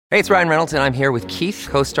Hey, it's Ryan Reynolds, and I'm here with Keith,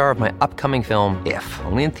 co-star of my upcoming film, If,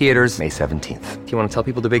 only in theaters May 17th. Do you want to tell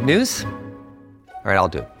people the big news? All right, I'll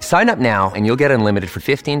do it. Sign up now and you'll get unlimited for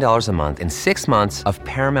 $15 a month and 6 months of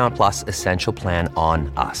Paramount Plus Essential Plan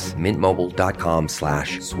on us.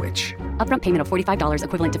 MintMobile.com/switch. Upfront payment of $45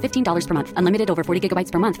 equivalent to $15 per month. Unlimited over 40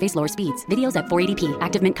 gigabytes per month. Face lower speeds. Videos at 480p.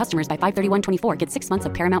 Active Mint customers by 531.24 get 6 months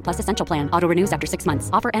of Paramount Plus Essential Plan. Auto renews after 6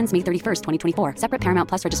 months. Offer ends May 31st, 2024. Separate Paramount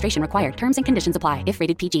Plus registration required. Terms and conditions apply if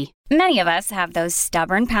rated PG. Many of us have those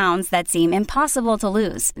stubborn pounds that seem impossible to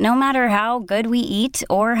lose, no matter how good we eat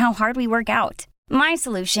or how hard we work out. My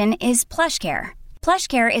solution is PlushCare.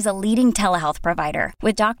 PlushCare is a leading telehealth provider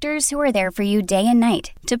with doctors who are there for you day and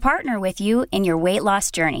night to partner with you in your weight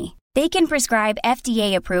loss journey. They can prescribe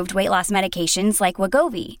FDA-approved weight loss medications like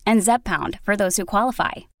Wegovy and Zepbound for those who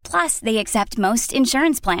qualify. Plus, they accept most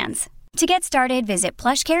insurance plans. To get started, visit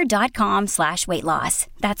plushcare.com/weightloss.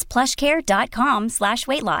 That's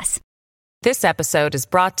plushcare.com/weightloss. This episode is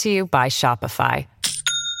brought to you by Shopify.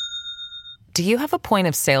 Do you have a point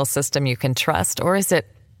of sale system you can trust, or is it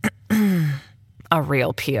a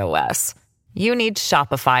real POS? You need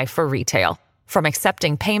Shopify for retail. From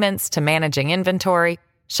accepting payments to managing inventory,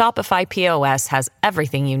 Shopify POS has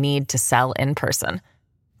everything you need to sell in person.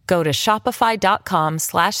 Go to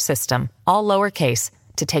shopify.com/system, all lowercase,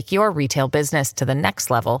 to take your retail business to the next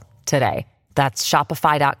level today. That's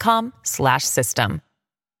shopify.com/system.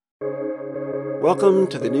 Welcome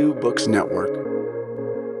to the New Books Network.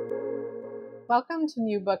 Welcome to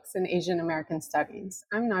New Books in Asian American Studies.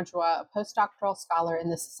 I'm Najwa, a postdoctoral scholar in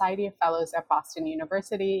the Society of Fellows at Boston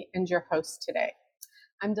University, and your host today.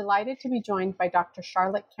 I'm delighted to be joined by Dr.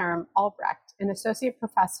 Charlotte Karem Albrecht, an associate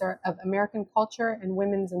professor of American Culture and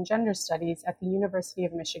Women's and Gender Studies at the University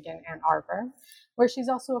of Michigan, Ann Arbor, where she's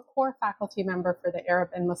also a core faculty member for the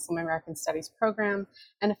Arab and Muslim American Studies program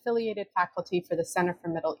and affiliated faculty for the Center for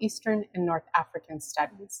Middle Eastern and North African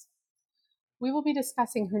Studies. We will be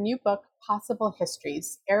discussing her new book, Possible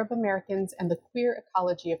Histories, Arab Americans and the Queer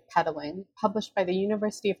Ecology of Peddling, published by the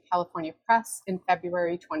University of California Press in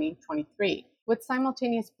February 2023. With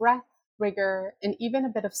simultaneous breadth, rigor, and even a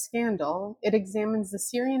bit of scandal, it examines the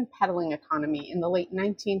Syrian peddling economy in the late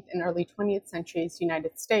 19th and early 20th centuries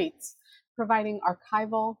United States, providing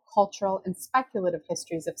archival, cultural, and speculative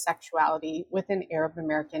histories of sexuality within Arab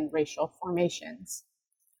American racial formations.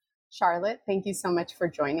 Charlotte, thank you so much for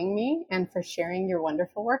joining me and for sharing your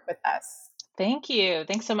wonderful work with us. Thank you.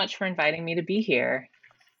 Thanks so much for inviting me to be here.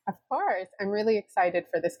 Of course. I'm really excited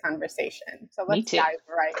for this conversation. So let's dive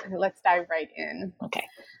right in. Okay.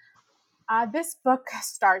 This book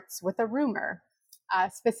starts with a rumor,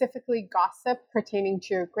 specifically gossip pertaining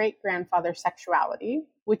to your great-grandfather's sexuality,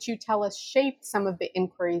 which you tell us shaped some of the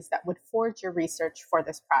inquiries that would forge your research for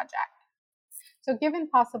this project. So given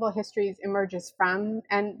Possible Histories emerges from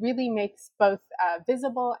and really makes both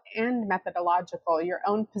visible and methodological your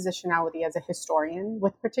own positionality as a historian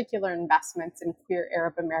with particular investments in queer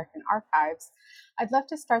Arab American archives, I'd love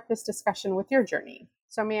to start this discussion with your journey.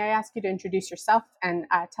 So may I ask you to introduce yourself and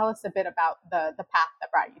tell us a bit about the path that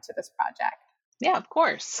brought you to this project? Yeah, of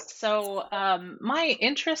course. So my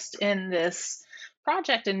interest in this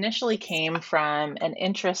project initially came from an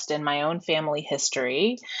interest in my own family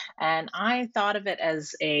history. And I thought of it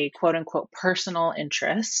as a quote unquote personal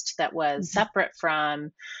interest that was separate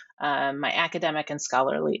from my academic and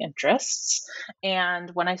scholarly interests.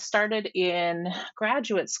 And when I started in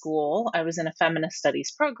graduate school, I was in a feminist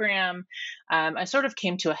studies program. I sort of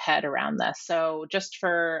came to a head around this. So just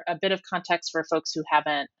for a bit of context for folks who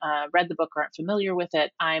haven't read the book or aren't familiar with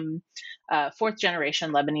it, I'm fourth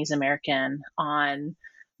generation Lebanese American on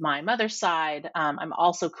my mother's side. I'm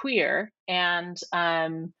also queer, and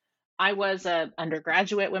I was an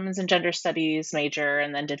undergraduate women's and gender studies major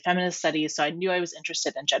and then did feminist studies. So I knew I was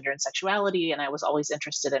interested in gender and sexuality, and I was always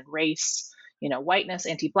interested in race, whiteness,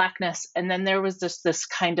 anti-Blackness. And then there was this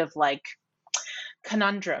kind of like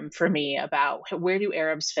conundrum for me about where do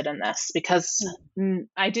Arabs fit in this, because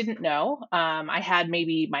I didn't know. I had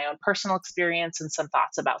maybe my own personal experience and some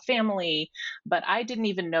thoughts about family, but I didn't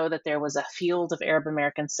even know that there was a field of Arab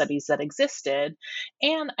American studies that existed.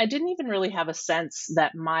 And I didn't even really have a sense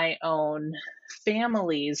that my own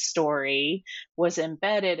family's story was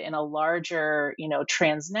embedded in a larger,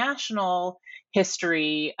 transnational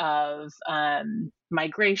history of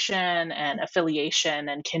migration and affiliation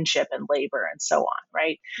and kinship and labor and so on,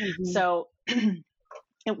 right? So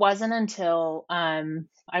it wasn't until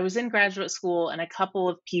I was in graduate school and a couple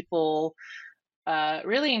of people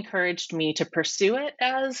really encouraged me to pursue it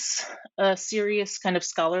as a serious kind of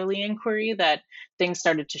scholarly inquiry that things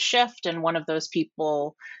started to shift. And one of those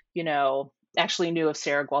people, actually knew of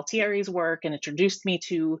Sarah Gualtieri's work and introduced me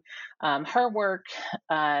to her work.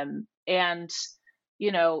 And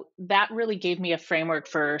that really gave me a framework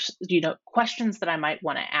for, questions that I might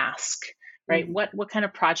want to ask, right? Mhm. What kind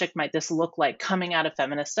of project might this look like coming out of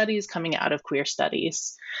feminist studies, coming out of queer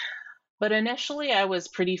studies? But initially, I was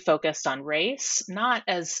pretty focused on race, not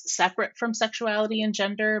as separate from sexuality and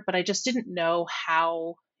gender, but I just didn't know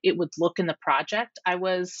how it would look in the project. I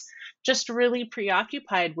was just really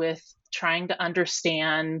preoccupied with trying to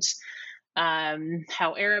understand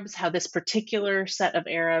how this particular set of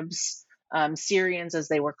Arabs, Syrians as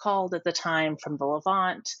they were called at the time from the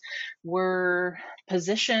Levant, were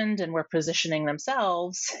positioned and were positioning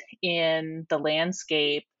themselves in the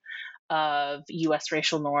landscape of US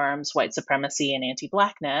racial norms, white supremacy, and anti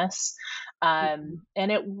Blackness. And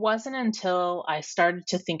it wasn't until I started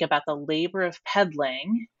to think about the labor of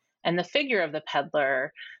peddling and the figure of the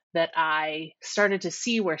peddler that I started to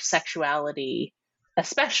see where sexuality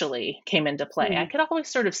especially came into play. I Mhm. could always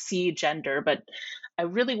sort of see gender, but I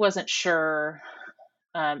really wasn't sure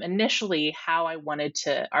initially how I wanted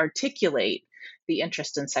to articulate the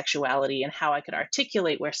interest in sexuality and how I could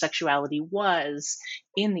articulate where sexuality was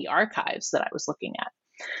in the archives that I was looking at.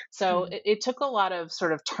 So Mhm. it took a lot of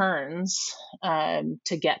sort of turns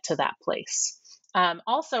to get to that place.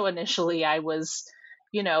 Also, initially, I was,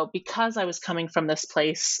 because I was coming from this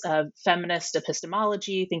place of feminist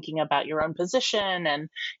epistemology, thinking about your own position and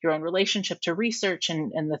your own relationship to research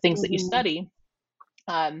and the things that you Mhm. study.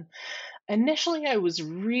 Um, Initially, I was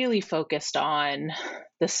really focused on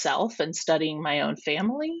the self and studying my own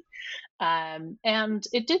family. And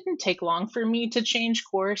it didn't take long for me to change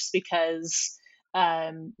course because,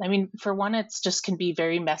 for one, it's just can be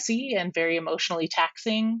very messy and very emotionally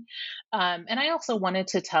taxing. And I also wanted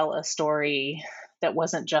to tell a story that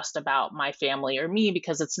wasn't just about my family or me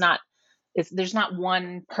because there's not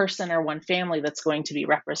one person or one family that's going to be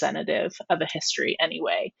representative of a history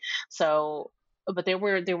anyway. So, but there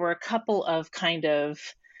were a couple of kind of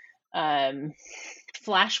um,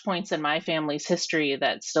 flashpoints in my family's history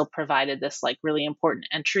that still provided this like really important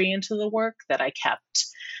entry into the work that I kept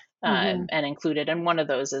Mhm. and included. And one of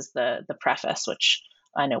those is the preface, which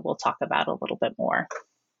I know we'll talk about a little bit more.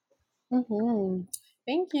 Mhm.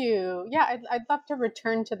 Thank you. Yeah, I'd love to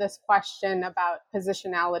return to this question about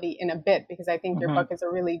positionality in a bit because I think your Hmm. book is a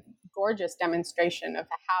really gorgeous demonstration of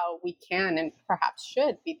how we can and perhaps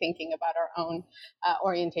should be thinking about our own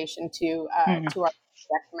orientation to our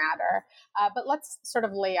subject matter. But let's sort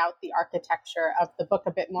of lay out the architecture of the book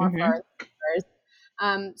a bit more for Hmm. our listeners.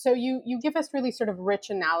 So you give us really sort of rich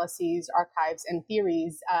analyses, archives, and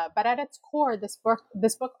theories, but at its core, this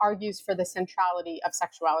book argues for the centrality of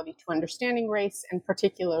sexuality to understanding race, and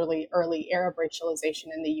particularly early Arab racialization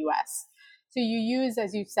in the U.S. So you use,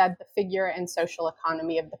 as you said, the figure and social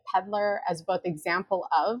economy of the peddler as both example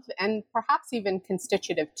of, and perhaps even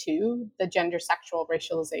constitutive to, the gender sexual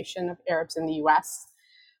racialization of Arabs in the U.S.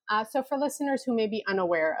 So, for listeners who may be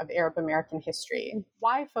unaware of Arab American history,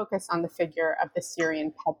 why focus on the figure of the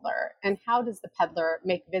Syrian peddler? And how does the peddler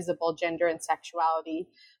make visible gender and sexuality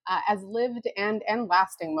as lived and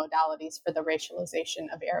lasting modalities for the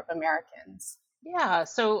racialization of Arab Americans? Yeah.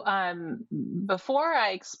 So before I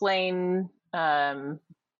explain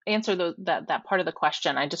answer that part of the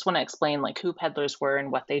question, I just want to explain like who peddlers were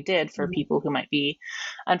and what they did for Mhm. people who might be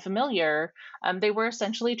unfamiliar. They were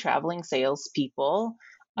essentially traveling salespeople.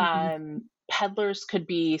 Mhm. Peddlers could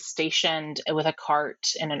be stationed with a cart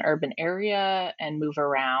in an urban area and move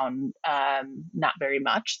around not very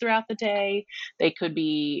much throughout the day. They could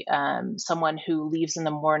be someone who leaves in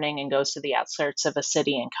the morning and goes to the outskirts of a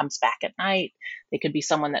city and comes back at night. They could be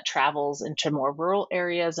someone that travels into more rural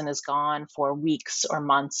areas and is gone for weeks or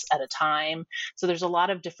months at a time. So there's a lot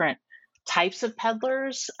of different types of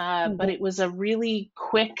peddlers, but Mhm. it was a really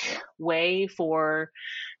quick way for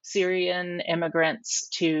Syrian immigrants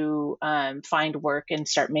to find work and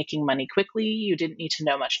start making money quickly. You didn't need to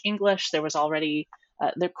know much English. There was already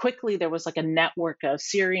there was like a network of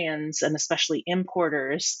Syrians and especially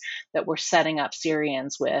importers that were setting up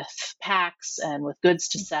Syrians with packs and with goods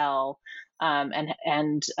to sell,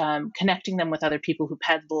 and connecting them with other people who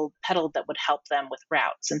peddled that would help them with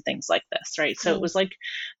routes and things like this, right? So it was like,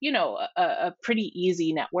 a pretty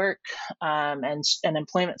easy network and an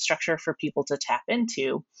employment structure for people to tap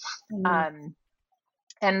into. Mhm. Um,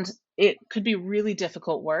 and it could be really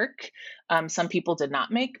difficult work. Some people did not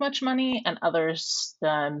make much money, and others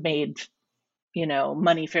made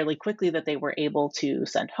money fairly quickly that they were able to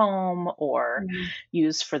send home or Mhm.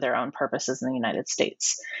 use for their own purposes in the United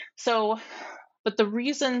States. So, but the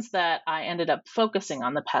reasons that I ended up focusing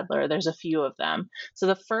on the peddler, there's a few of them. So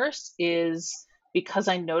the first is because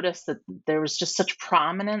I noticed that there was just such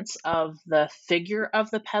prominence of the figure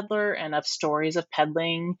of the peddler and of stories of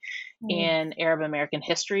peddling Mm. in Arab American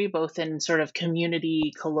history, both in sort of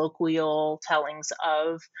community colloquial tellings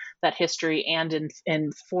of that history and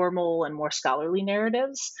in formal and more scholarly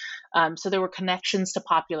narratives. So there were connections to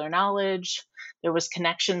popular knowledge. There was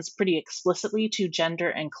connections pretty explicitly to gender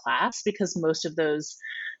and class, because most of those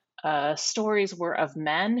stories were of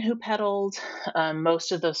men who peddled.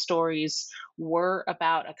 Most of those stories were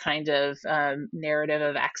about a kind of narrative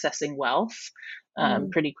of accessing wealth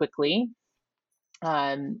pretty quickly.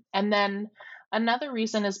 And then another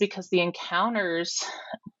reason is because the encounters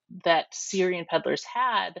that Syrian peddlers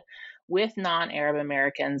had with non-Arab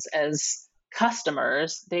Americans as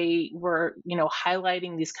customers, they were,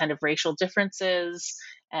 highlighting these kind of racial differences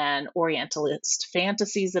and Orientalist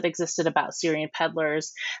fantasies that existed about Syrian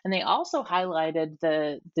peddlers. And they also highlighted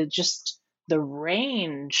the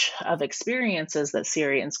range of experiences that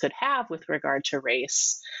Syrians could have with regard to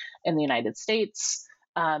race in the United States.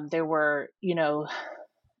 There were,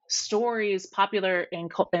 stories popular in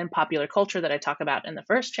popular culture that I talk about in the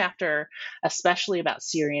first chapter, especially about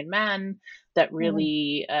Syrian men, that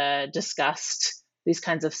really discussed these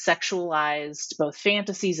kinds of sexualized both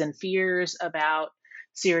fantasies and fears about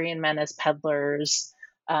Syrian men as peddlers,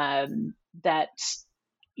 that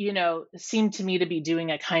seemed to me to be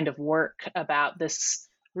doing a kind of work about this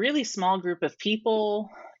really small group of people,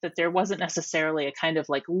 that there wasn't necessarily a kind of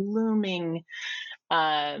like looming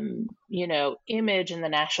image in the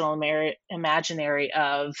national imaginary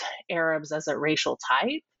of Arabs as a racial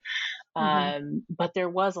type. But there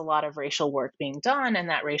was a lot of racial work being done, and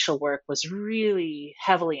that racial work was really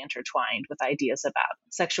heavily intertwined with ideas about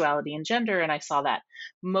sexuality and gender. And I saw that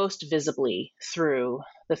most visibly through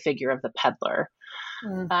the figure of the peddler.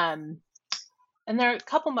 And there are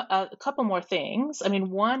a couple more things. I mean,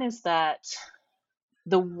 one is that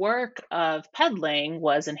the work of peddling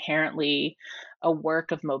was inherently a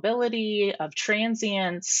work of mobility, of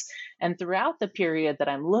transience. And throughout the period that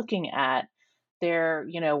I'm looking at, there,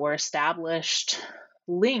 were established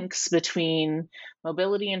links between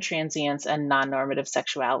mobility and transience and non-normative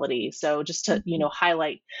sexuality. So just to,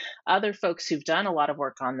 highlight other folks who've done a lot of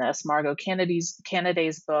work on this, Margot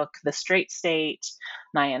Canaday's book, The Straight State,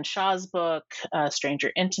 Nayan Shah's book,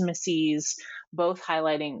 Stranger Intimacies, both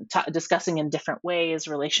highlighting, discussing in different ways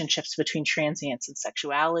relationships between transience and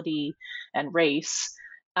sexuality and race.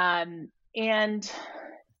 And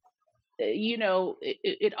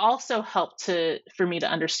it also helped for me to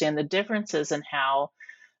understand the differences in how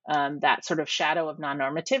that sort of shadow of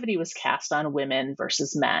non-normativity was cast on women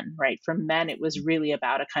versus men, right? For men, it was really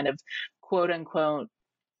about a kind of quote unquote,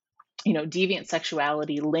 deviant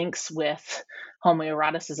sexuality links with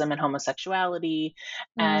homoeroticism and homosexuality,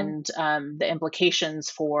 and the implications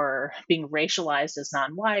for being racialized as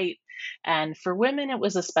non-white. And for women, it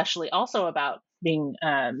was especially also about being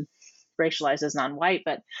racialized as non-white,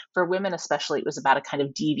 but for women especially, it was about a kind of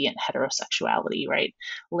deviant heterosexuality, right?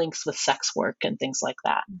 Links with sex work and things like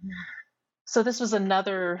that. So this was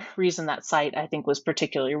another reason that site, I think, was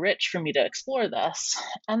particularly rich for me to explore this.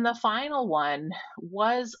 And the final one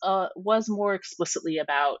was more explicitly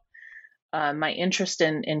about my interest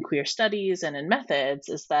in queer studies and in methods,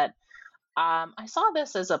 is that I saw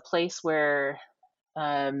this as a place where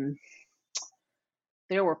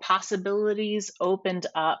there were possibilities opened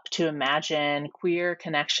up to imagine queer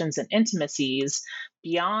connections and intimacies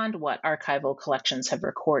beyond what archival collections have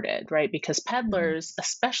recorded, right? Because peddlers,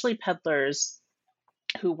 especially peddlers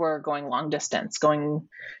who were going long distance, going,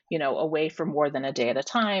 away for more than a day at a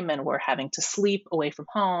time, and were having to sleep away from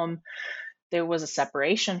home, there was a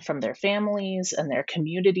separation from their families and their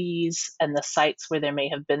communities and the sites where there may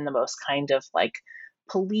have been the most kind of like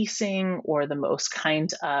policing or the most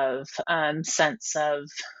kind of sense of,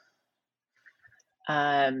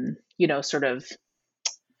 sort of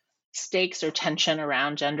stakes or tension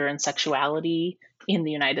around gender and sexuality in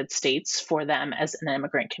the United States for them as an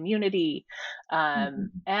immigrant community.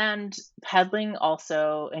 And peddling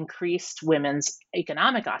also increased women's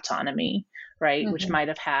economic autonomy, right? Which might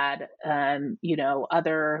have had,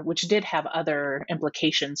 which did have other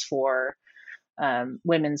implications for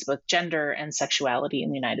women's both gender and sexuality in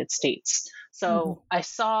the United States. So I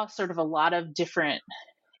saw sort of a lot of different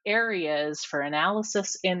areas for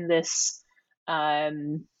analysis in this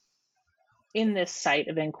site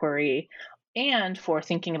of inquiry, and for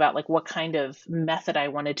thinking about like what kind of method I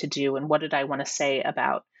wanted to do and what did I want to say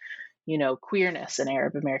about, queerness in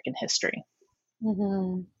Arab American history.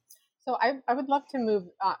 So So I would love to move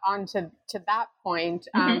on to that point.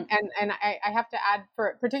 Mm-hmm. And I have to add,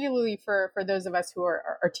 particularly for those of us who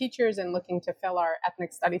are teachers and looking to fill our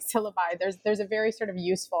ethnic studies syllabi, there's a very sort of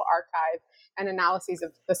useful archive and analyses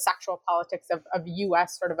of the sexual politics of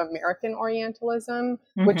U.S. sort of American Orientalism,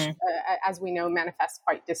 which, as we know, manifests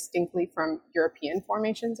quite distinctly from European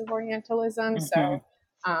formations of Orientalism.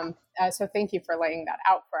 Mm-hmm. So thank you for laying that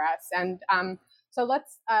out for us. And so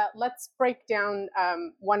let's break down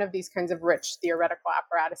one of these kinds of rich theoretical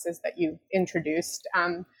apparatuses that you introduced.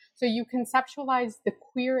 So you conceptualize the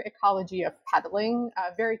queer ecology of peddling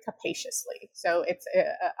very capaciously. So it's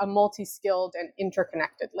a multi-skilled and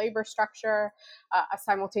interconnected labor structure, a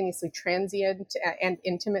simultaneously transient and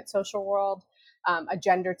intimate social world, a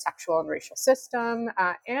gendered sexual and racial system,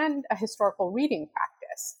 and a historical reading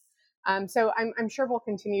practice. So I'm sure we'll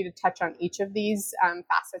continue to touch on each of these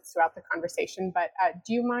facets throughout the conversation, but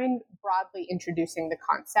do you mind broadly introducing the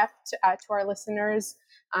concept to our listeners?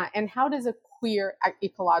 And how does a queer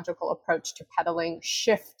ecological approach to peddling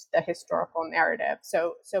shift the historical narrative?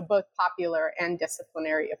 So both popular and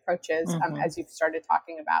disciplinary approaches, as you've started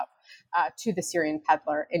talking about, to the Syrian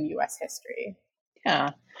peddler in U.S. history. Yeah.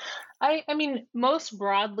 I mean, most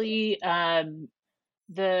broadly,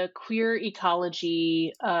 the queer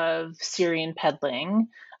ecology of Syrian peddling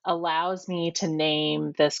allows me to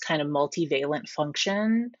name this kind of multivalent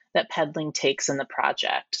function that peddling takes in the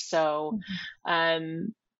project. So,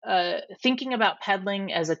 thinking about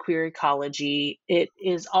peddling as a queer ecology,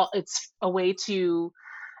 it's a way to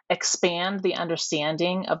expand the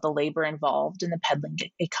understanding of the labor involved in the peddling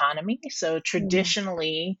economy. So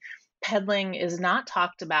traditionally, peddling is not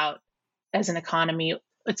talked about as an economy.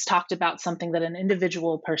 It's talked about something that an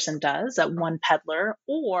individual person does, that one peddler,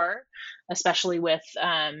 or especially with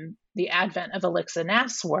the advent of Alexa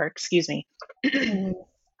Naff's work, the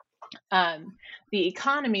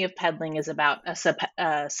economy of peddling is about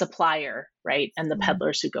a supplier, right? And the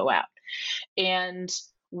peddlers who go out. And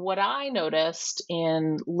what I noticed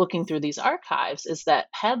in looking through these archives is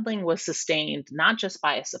that peddling was sustained not just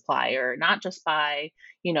by a supplier, not just by,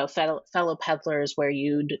 fellow peddlers where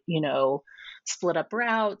you'd, split up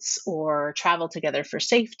routes or travel together for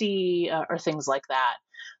safety or things like that,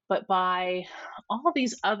 but by all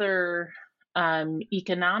these other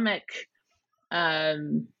economic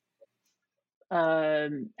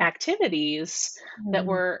activities that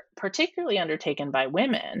were particularly undertaken by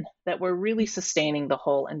women that were really sustaining the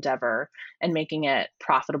whole endeavor and making it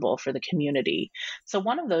profitable for the community. So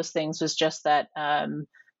one of those things was just that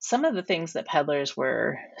some of the things that peddlers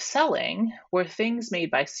were selling were things made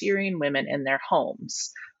by Syrian women in their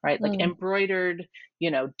homes, right? Like embroidered,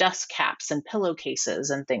 dust caps and pillowcases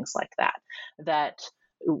and things like that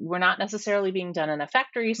were not necessarily being done in a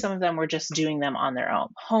factory. Some of them were just doing them on their own,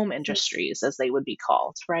 home industries, as they would be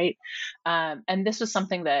called, right? And this was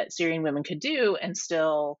something that Syrian women could do and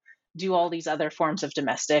still do all these other forms of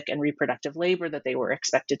domestic and reproductive labor that they were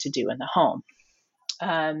expected to do in the home.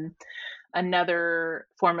 Another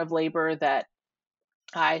form of labor that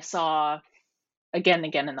I saw again and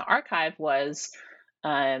again in the archive was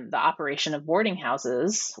the operation of boarding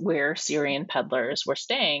houses where Syrian peddlers were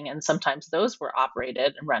staying, and sometimes those were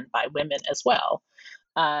operated and run by women as well.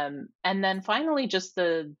 And then finally, just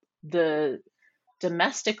the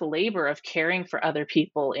domestic labor of caring for other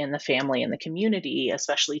people in the family and the community,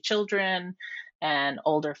 especially children and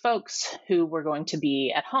older folks who were going to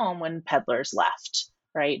be at home when peddlers left.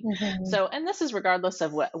 Right. So, and this is regardless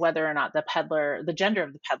of whether or not the gender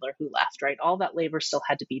of the peddler who left, right? All that labor still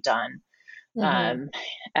had to be done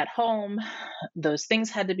at home. Those things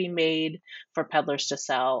had to be made for peddlers to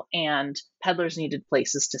sell, and peddlers needed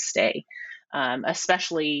places to stay.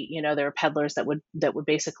 Especially, there were peddlers that would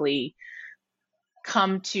basically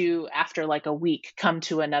come to, after like a week, come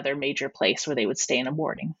to another major place where they would stay in a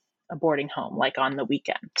boarding home, like on the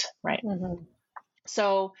weekend, right?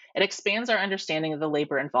 So it expands our understanding of the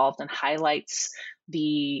labor involved and highlights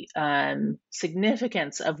the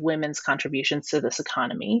significance of women's contributions to this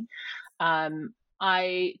economy.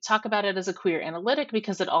 I talk about it as a queer analytic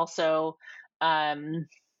because it also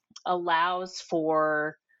allows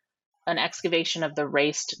for an excavation of the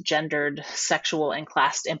raced, gendered, sexual, and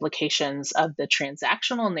class implications of the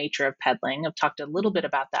transactional nature of peddling. I've talked a little bit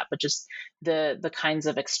about that, but just the kinds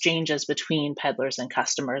of exchanges between peddlers and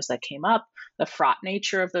customers that came up, the fraught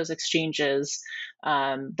nature of those exchanges,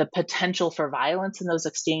 the potential for violence in those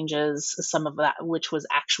exchanges, some of that which was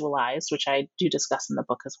actualized, which I do discuss in the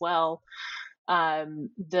book as well.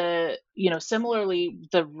 Similarly,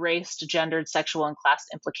 the raced, gendered, sexual, and class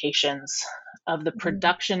implications of the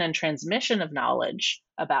production and transmission of knowledge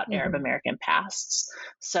about Arab American pasts.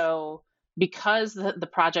 So because the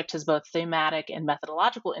project has both thematic and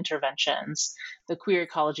methodological interventions, the queer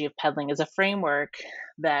ecology of peddling is a framework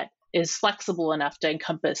that is flexible enough to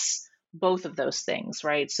encompass both of those things,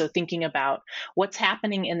 right? So thinking about what's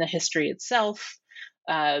happening in the history itself,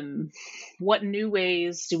 what new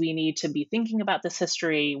ways do we need to be thinking about this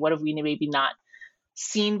history? What have we maybe not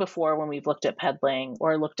seen before when we've looked at peddling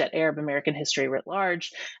or looked at Arab American history writ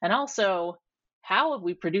large? And also, how have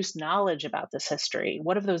we produced knowledge about this history?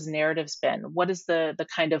 What have those narratives been? What is the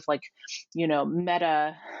kind of like,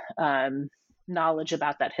 meta knowledge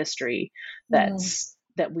about that history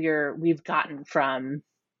that we've gotten from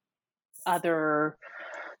other,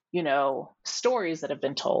 stories that have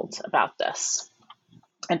been told about this?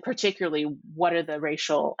 And particularly, what are the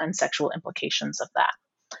racial and sexual implications of that?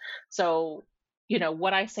 So,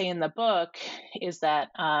 what I say in the book is that,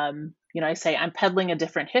 I say I'm peddling a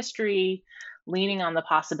different history, leaning on the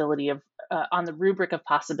possibility of, on the rubric of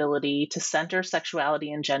possibility to center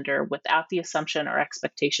sexuality and gender without the assumption or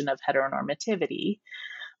expectation of heteronormativity.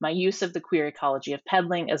 My use of the queer ecology of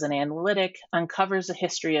peddling as an analytic uncovers a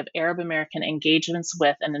history of Arab American engagements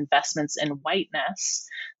with and investments in whiteness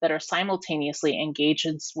that are simultaneously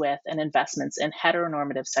engagements with and investments in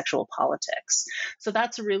heteronormative sexual politics. So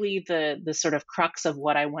that's really the sort of crux of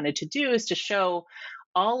what I wanted to do, is to show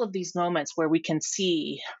all of these moments where we can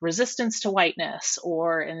see resistance to whiteness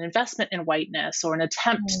or an investment in whiteness or an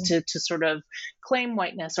attempt to sort of claim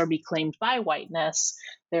whiteness or be claimed by whiteness.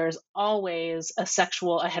 There's always a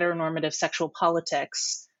heteronormative sexual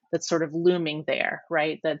politics that's sort of looming there,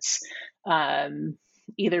 right? That's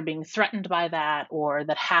either being threatened by that or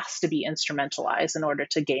that has to be instrumentalized in order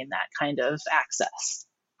to gain that kind of access.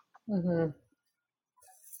 Mm-hmm.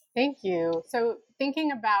 Thank you. So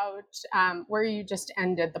thinking about where you just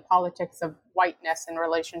ended, the politics of whiteness in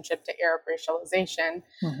relationship to Arab racialization.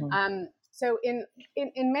 So in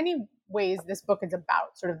many ways, this book is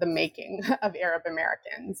about sort of the making of Arab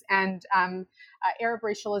Americans. And Arab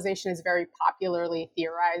racialization is very popularly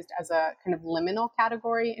theorized as a kind of liminal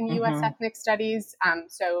category in U.S. ethnic studies.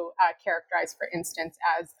 So characterized, for instance,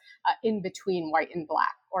 as in between white and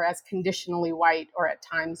black, or as conditionally white, or at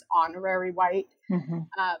times honorary white.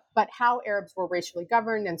 But how Arabs were racially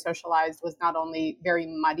governed and socialized was not only very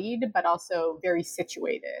muddied, but also very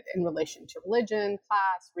situated in relation to religion,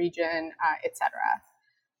 class, region, etc.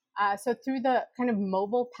 So through the kind of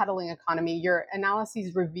mobile peddling economy, your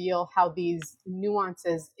analyses reveal how these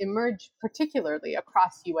nuances emerge particularly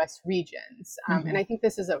across U.S. regions. And I think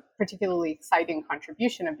this is a particularly exciting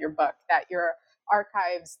contribution of your book, that your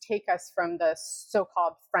archives take us from the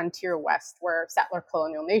so-called frontier West, where settler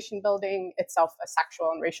colonial nation building, itself a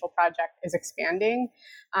sexual and racial project, is expanding,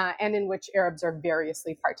 and in which Arabs are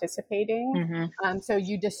variously participating. So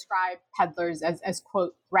you describe peddlers as,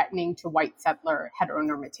 quote, threatening to white settler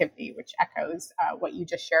heteronormativity, which echoes what you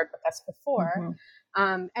just shared with us before.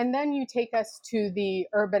 And then you take us to the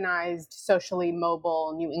urbanized, socially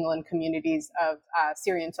mobile New England communities of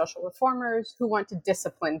Syrian social reformers who want to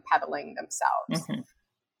discipline peddling themselves.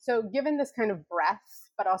 So given this kind of breadth,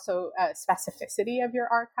 but also specificity of your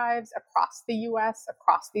archives across the U.S.,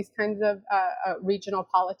 across these kinds of regional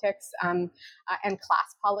politics and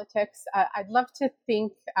class politics, I'd love to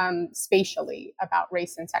think spatially about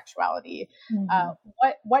race and sexuality.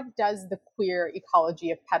 What does the queer ecology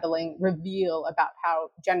of peddling reveal about how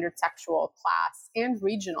gendered sexual, class, and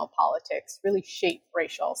regional politics really shape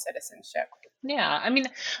racial citizenship? Yeah, I mean,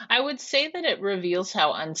 I would say that it reveals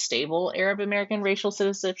how unstable Arab American racial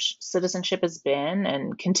citizenship has been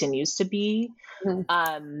and continues to be.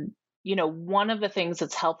 One of the things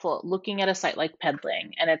that's helpful looking at a site like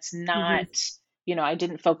Peddling, and it's not, I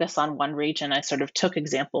didn't focus on one region. I sort of took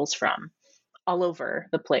examples from all over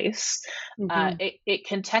the place. It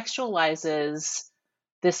contextualizes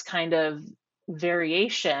this kind of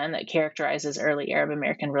variation that characterizes early Arab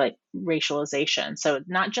American racialization. So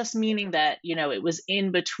not just meaning that, it was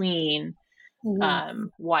in between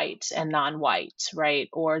white and non-white, right?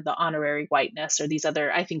 Or the honorary whiteness, or these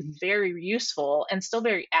other, I think, very useful and still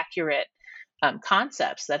very accurate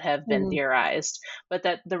concepts that have been theorized, but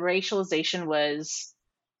that the racialization was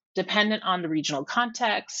dependent on the regional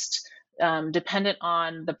context, dependent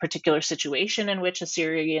on the particular situation in which a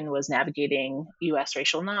Syrian was navigating U.S.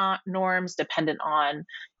 racial norms, dependent on,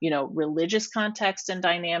 religious context and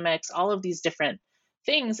dynamics, all of these different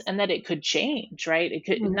things, and that it could change, right? It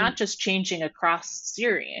could not just changing across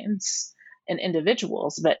Syrians and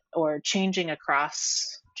individuals, or changing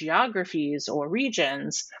across geographies or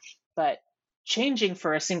regions, but changing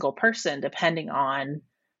for a single person depending on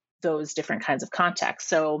those different kinds of contexts.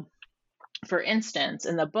 So, for instance,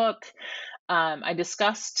 in the book, I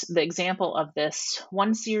discussed the example of this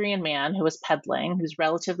one Syrian man who was peddling, who's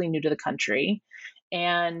relatively new to the country.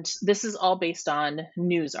 And this is all based on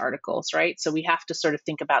news articles, right? So we have to sort of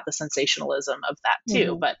think about the sensationalism of that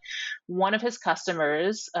too. But one of his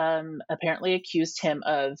customers apparently accused him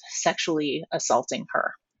of sexually assaulting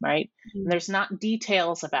her, right? And there's not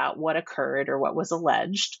details about what occurred or what was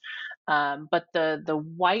alleged. But the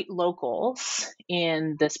white locals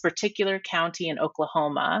in this particular county in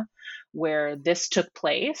Oklahoma where this took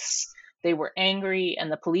place, they were angry,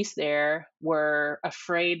 and the police there were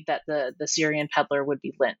afraid that the Syrian peddler would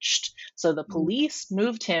be lynched. So the police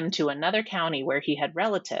moved him to another county where he had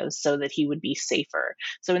relatives so that he would be safer.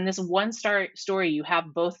 So in this one story, you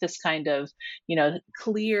have both this kind of,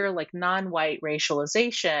 clear, like non-white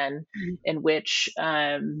racialization in which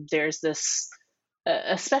there's this,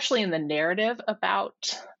 especially in the narrative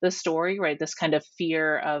about the story, right? This kind of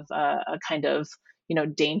fear of a kind of,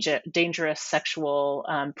 dangerous sexual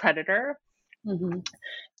predator,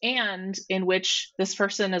 and in which this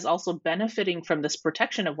person is also benefiting from this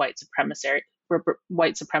protection of white supremacy,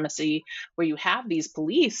 where you have these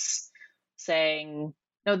police saying,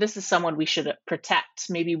 no, this is someone we should protect.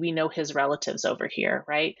 Maybe we know his relatives over here,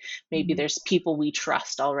 right? Maybe there's people we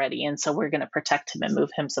trust already, and so we're going to protect him and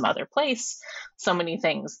move him some other place. So many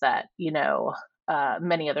things that,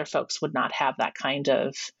 many other folks would not have that kind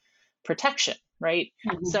of protection, right?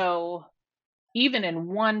 So even in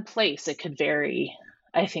one place, it could vary,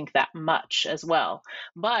 I think, that much as well.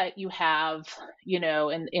 But you have, in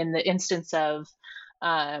the instance of,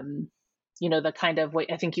 the kind of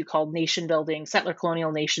what I think you called nation building, settler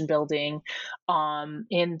colonial nation building,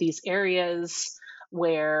 in these areas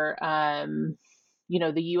where, the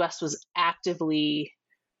U.S. was actively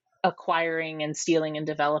acquiring and stealing and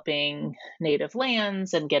developing native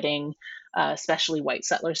lands and getting especially white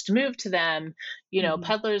settlers to move to them,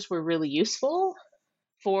 peddlers were really useful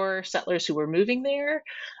for settlers who were moving there.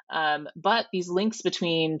 But these links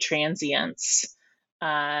between transience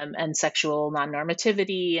and sexual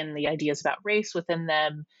non-normativity and the ideas about race within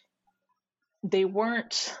them, they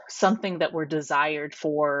weren't something that were desired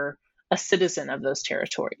for a citizen of those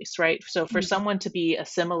territories, right? So for someone to be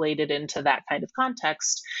assimilated into that kind of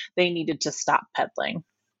context, they needed to stop peddling,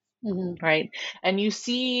 right? And you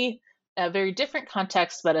see a very different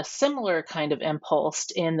context, but a similar kind of impulse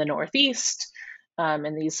in the Northeast,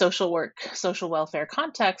 in these social welfare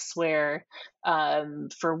contexts where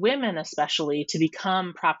for women especially, to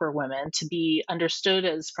become proper women, to be understood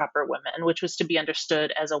as proper women, which was to be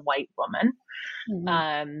understood as a white woman,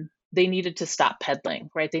 they needed to stop peddling,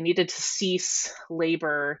 right? They needed to cease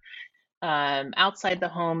labor outside the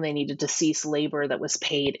home. They needed to cease labor that was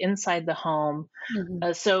paid inside the home.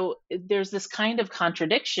 So there's this kind of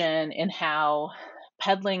contradiction in how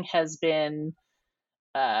peddling has been,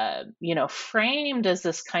 framed as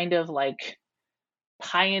this kind of like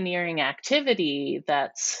pioneering activity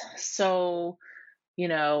that's so,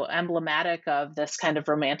 emblematic of this kind of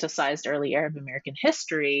romanticized early Arab American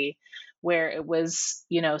history, where it was,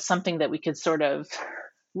 something that we could sort of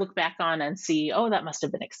look back on and see, oh, that must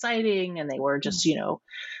have been exciting. And they were just,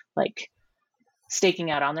 like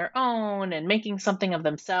staking out on their own and making something of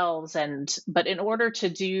themselves. But in order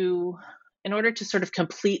to sort of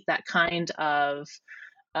complete that kind of,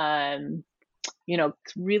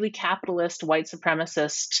 really capitalist, white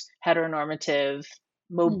supremacist, heteronormative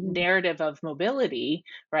narrative of mobility,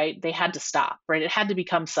 right? They had to stop, right? It had to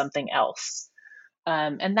become something else.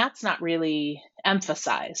 And that's not really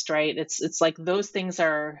emphasized, right? It's like those things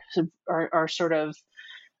are sort of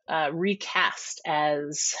recast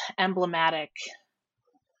as emblematic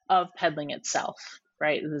of peddling itself,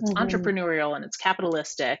 right? It's entrepreneurial and it's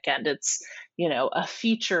capitalistic, and it's, a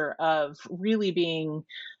feature of really being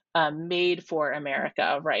made for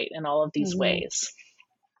America, right? In all of these ways.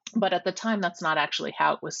 But at the time, that's not actually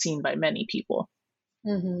how it was seen by many people.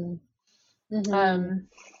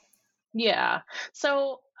 Yeah.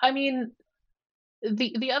 So, I mean,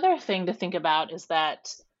 the other thing to think about is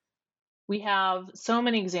that we have so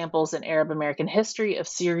many examples in Arab American history of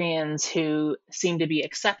Syrians who seem to be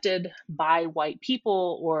accepted by white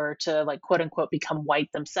people, or to, like, quote unquote, become white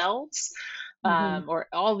themselves, or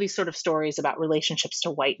all these sort of stories about relationships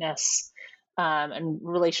to whiteness and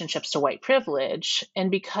relationships to white privilege.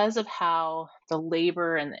 And because of how the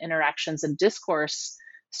labor and the interactions and discourse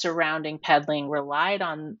surrounding peddling relied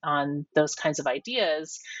on those kinds of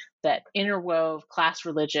ideas that interwove class,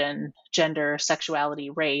 religion, gender,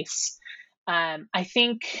 sexuality, race, I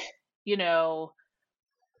think,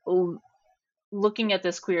 looking at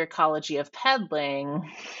this queer ecology of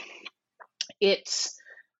peddling, it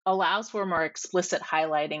allows for a more explicit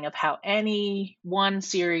highlighting of how any one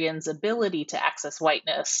Syrian's ability to access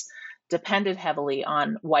whiteness depended heavily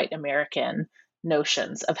on white American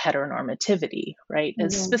notions of heteronormativity, right? And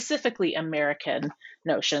Mm-hmm. specifically American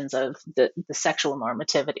notions of the sexual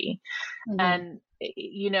normativity. Mm-hmm. And,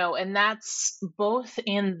 and that's both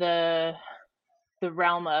in the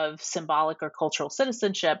realm of symbolic or cultural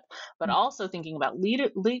citizenship, but also thinking about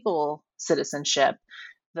legal citizenship,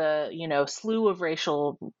 the slew of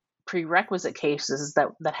racial prerequisite cases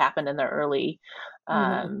that happened in the early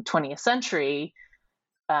 20th century,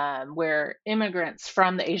 where immigrants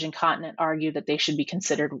from the Asian continent argue that they should be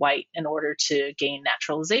considered white in order to gain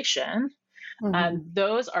naturalization.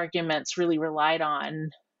 Those arguments really relied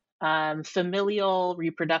on familial,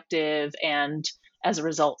 reproductive, and as a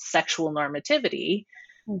result, sexual normativity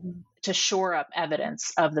to shore up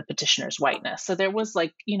evidence of the petitioner's whiteness. So there was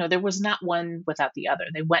there was not one without the other.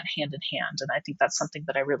 They went hand in hand. And I think that's something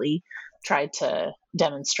that I really tried to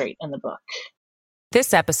demonstrate in the book.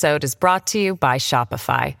 This episode is brought to you by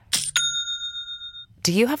Shopify.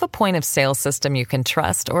 Do you have a point of sale system you can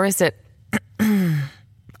trust, or is it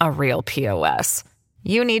a real POS?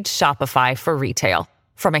 You need Shopify for retail.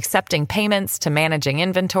 From accepting payments to managing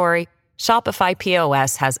inventory, Shopify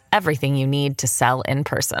POS has everything you need to sell in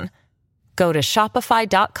person. Go to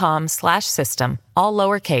shopify.com/system, all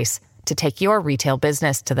lowercase, to take your retail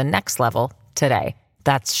business to the next level today.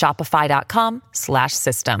 That's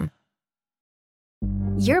shopify.com/system.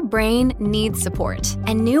 Your brain needs support,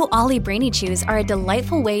 and new Ollie Brainy Chews are a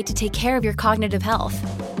delightful way to take care of your cognitive health.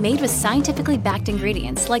 Made with scientifically backed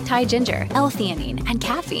ingredients like Thai ginger, L-theanine, and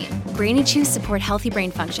caffeine, Brainy Chews support healthy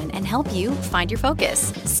brain function and help you find your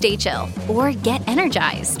focus, stay chill, or get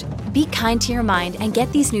energized. Be kind to your mind and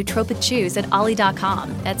get these nootropic chews at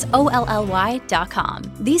ollie.com. That's OLLY.com.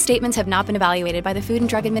 These statements have not been evaluated by the Food and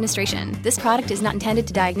Drug Administration. This product is not intended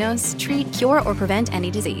to diagnose, treat, cure, or prevent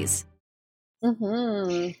any disease.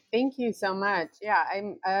 Thank you so much. Yeah,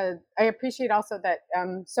 I appreciate also that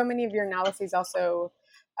so many of your analyses also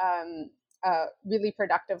really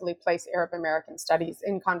productively place Arab American studies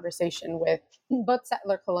in conversation with both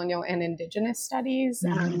settler, colonial, and indigenous studies,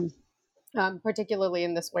 particularly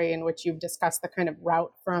in this way in which you've discussed the kind of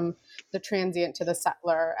route from the transient to the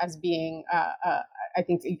settler as being, I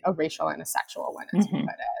think, a racial and a sexual one, as you put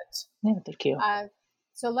it. Yeah, thank you.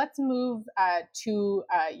 So let's move to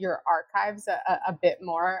your archives a bit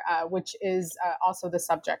more, which is also the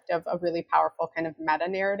subject of a really powerful kind of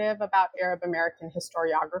meta-narrative about Arab American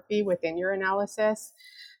historiography within your analysis.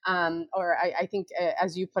 Or I think,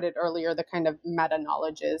 as you put it earlier, the kind of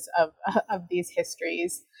meta-knowledges of these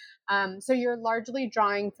histories. So you're largely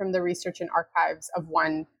drawing from the research and archives of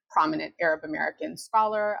one prominent Arab American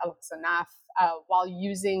scholar, Alexa Naff, while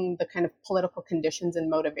using the kind of political conditions and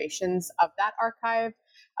motivations of that archive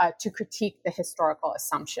to critique the historical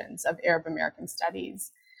assumptions of Arab American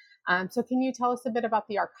studies. So can you tell us a bit about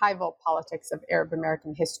the archival politics of Arab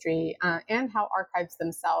American history and how archives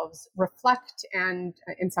themselves reflect and,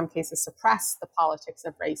 in some cases, suppress the politics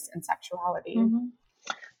of race and sexuality?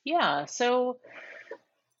 Yeah, so...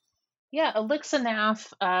 Yeah, Alexa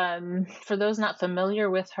Naff, for those not familiar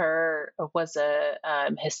with her, was a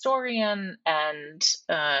historian and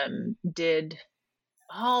did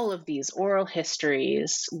all of these oral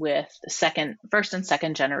histories with first and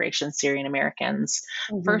second generation Syrian Americans,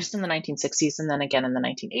 first in the 1960s and then again in the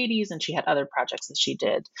 1980s. And she had other projects that she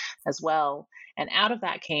did as well. And out of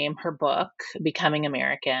that came her book, Becoming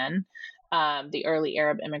American, the Early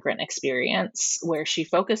Arab Immigrant Experience, where she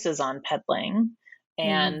focuses on peddling.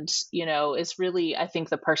 And, is really, I think,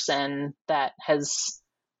 the person that has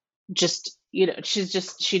just, she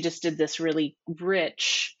just did this really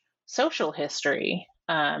rich social history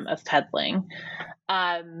of peddling.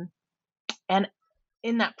 And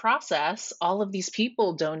in that process, all of these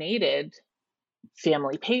people donated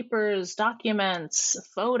family papers, documents,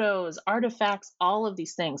 photos, artifacts, all of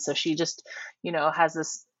these things. So she just,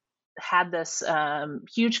 had this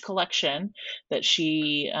huge collection that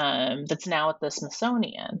she that's now at the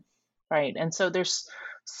Smithsonian, right? And so there's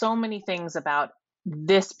so many things about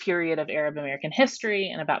this period of Arab American history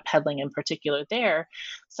and about peddling in particular there.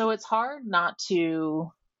 So it's hard not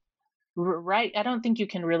to write. I don't think you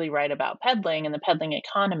can really write about peddling and the peddling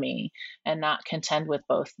economy and not contend with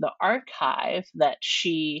both the archive that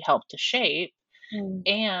she helped to shape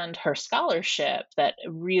and her scholarship that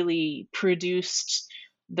really produced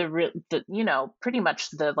the pretty much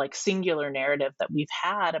the singular narrative that we've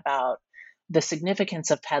had about the significance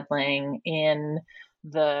of peddling in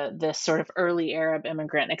this sort of early Arab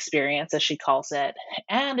immigrant experience, as she calls it,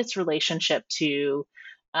 and its relationship to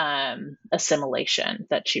assimilation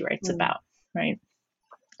that she writes about, right?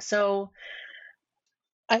 So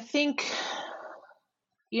I think,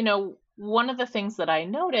 one of the things that I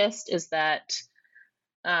noticed is that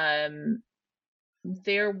um,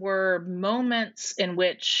 there were moments in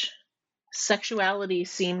which sexuality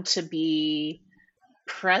seemed to be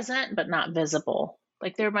present but not visible.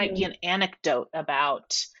 Like there might be an anecdote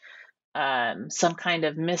about some kind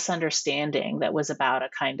of misunderstanding that was about a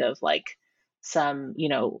kind of like some,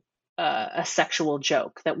 a sexual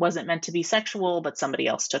joke that wasn't meant to be sexual, but somebody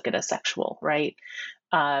else took it as sexual, right?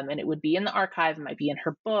 And it would be in the archive, it might be in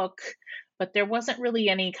her book, but there wasn't really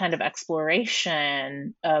any kind of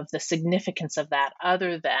exploration of the significance of that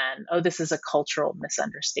other than, oh, this is a cultural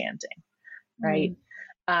misunderstanding, right?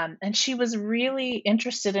 And she was really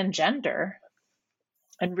interested in gender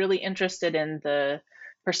and really interested in the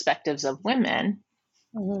perspectives of women.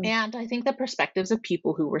 And I think the perspectives of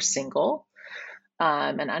people who were single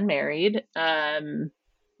and unmarried.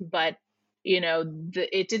 But,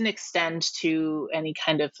 it didn't extend to any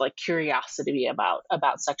kind of like curiosity about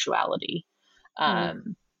sexuality to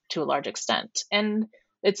a large extent. And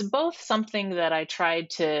it's both something that I tried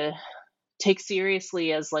to take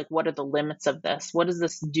seriously as like, what are the limits of this? What does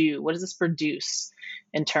this do? What does this produce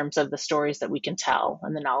in terms of the stories that we can tell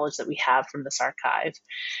and the knowledge that we have from this archive?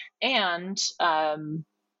 And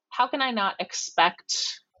how can I not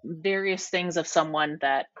expect various things of someone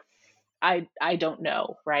that I don't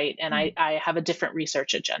know, right? And I have a different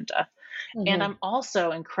research agenda. And I'm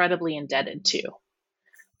also incredibly indebted to,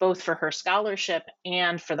 both for her scholarship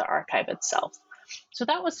and for the archive itself. So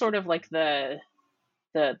that was sort of like the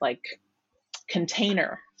like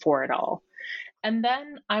container for it all. And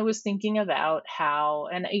then I was thinking about how,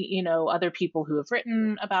 and other people who have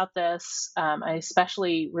written about this, I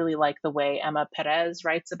especially really like the way Emma Perez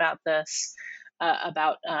writes about this,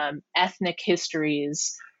 about ethnic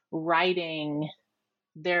histories, writing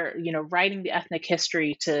the ethnic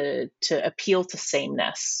history to appeal to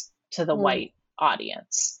sameness to the white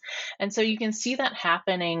audience. And so you can see that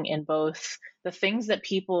happening in both the things that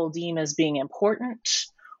people deem as being important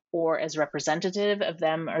or as representative of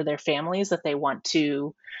them or their families that they want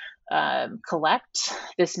to collect.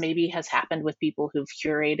 This maybe has happened with people who've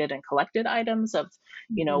curated and collected items of,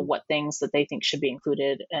 what things that they think should be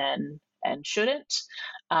included and shouldn't.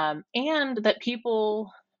 And that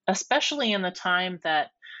people, especially in the time that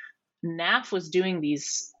NAF was doing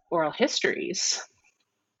these oral histories,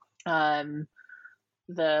 the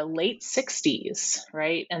late 60s,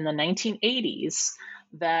 right, and the 1980s,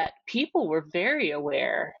 that people were very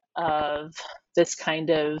aware of this kind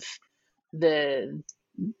of the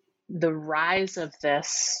rise of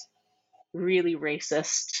this really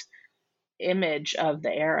racist image of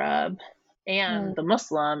the Arab and the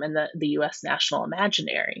Muslim and the US national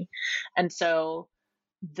imaginary. And so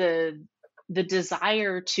the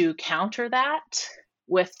desire to counter that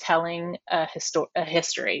with telling a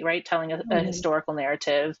history, right? Telling a historical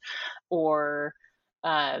narrative, or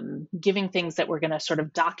giving things that we're going to sort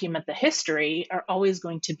of document the history, are always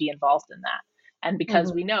going to be involved in that. And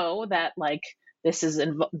because we know that like this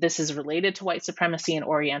is related to white supremacy and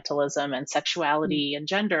Orientalism, and sexuality and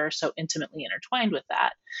gender are so intimately intertwined with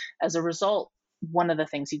that, as a result, one of the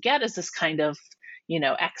things you get is this kind of,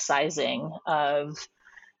 excising of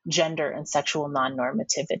gender and sexual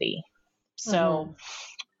non-normativity. So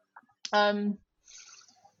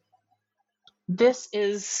this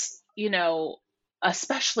is,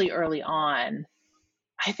 especially early on,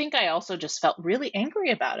 I think I also just felt really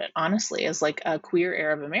angry about it, honestly, as like a queer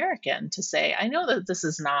Arab American, to say, I know that this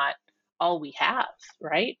is not all we have,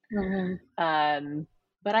 right?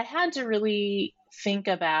 But I had to really think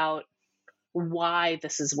about why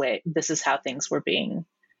this is how things were being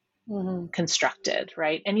constructed,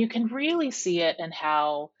 right? And you can really see it in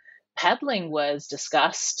how peddling was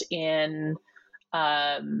discussed in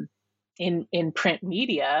print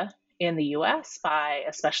media in the US,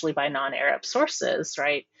 especially by non-Arab sources,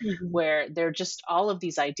 right? Where there are just all of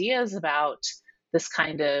these ideas about this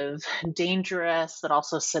kind of dangerous but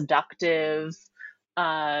also seductive,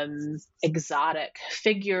 exotic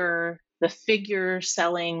figure, the figure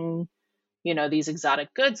selling, these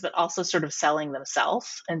exotic goods, but also sort of selling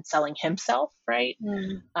themselves and selling himself, right?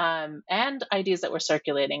 And ideas that were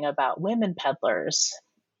circulating about women peddlers,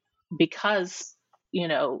 because,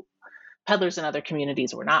 peddlers in other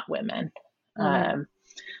communities were not women.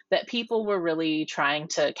 That people were really trying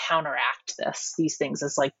to counteract these things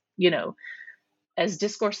as like, as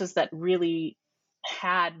discourses that really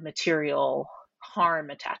had material harm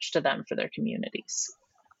attached to them for their communities.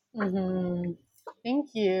 Thank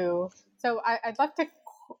you. So I'd love to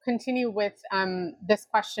continue with this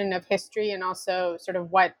question of history and also sort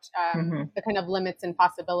of what the kind of limits and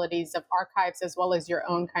possibilities of archives, as well as your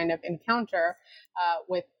own kind of encounter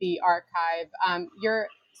with the archive.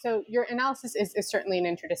 Your analysis is certainly an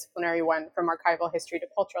interdisciplinary one, from archival history to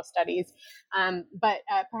cultural studies. But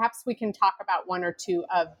perhaps we can talk about one or two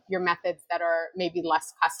of your methods that are maybe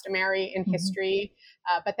less customary in history,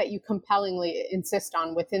 but that you compellingly insist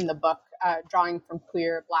on within the book, drawing from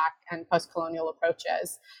queer, Black, and post-colonial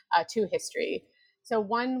approaches to history. So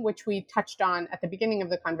one which we touched on at the beginning of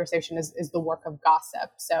the conversation is the work of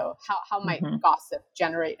gossip. So how might gossip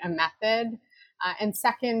generate a method? And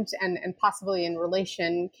second, and possibly in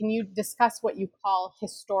relation, can you discuss what you call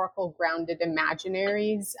historical grounded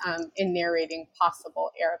imaginaries in narrating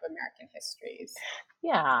possible Arab American histories?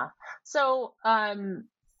 Yeah. So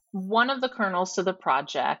one of the kernels to the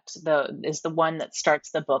project is the one that starts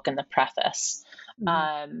the book in the preface,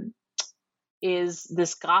 is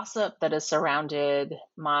this gossip that has surrounded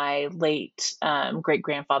my late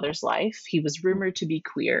great-grandfather's life. He was rumored to be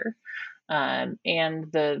queer.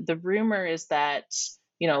 And the rumor is that,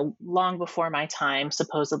 long before my time,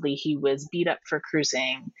 supposedly he was beat up for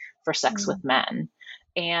cruising for sex with men.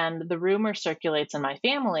 And the rumor circulates in my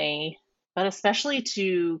family, but especially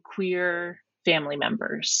to queer family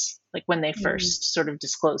members, like when they first sort of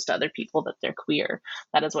disclose to other people that they're queer.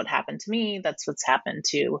 That is what happened to me. That's what's happened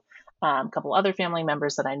to a couple other family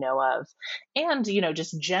members that I know of. And,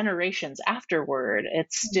 just generations afterward,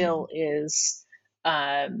 it still is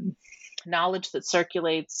knowledge that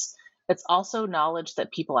circulates. It's also knowledge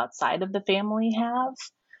that people outside of the family have,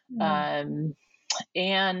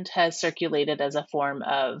 and has circulated as a form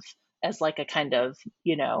of, as like a kind of,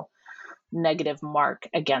 negative mark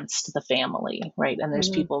against the family, right? And there's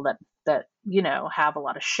people that have a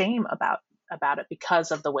lot of shame about it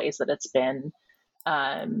because of the ways that it's been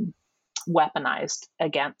weaponized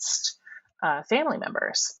against family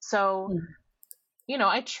members. So,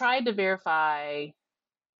 I tried to verify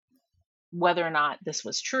whether or not this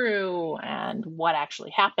was true and what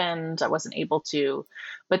actually happened. I wasn't able to.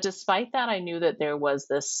 But despite that, I knew that there was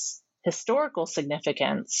this historical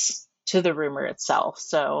significance to the rumor itself.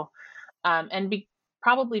 So,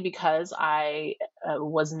 probably because I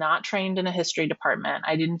was not trained in a history department,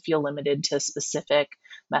 I didn't feel limited to specific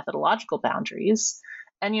methodological boundaries.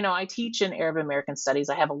 And, I teach in Arab American studies.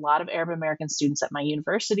 I have a lot of Arab American students at my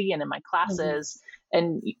university and in my classes.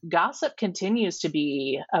 And gossip continues to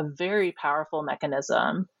be a very powerful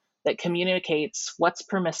mechanism that communicates what's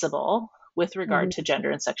permissible with regard to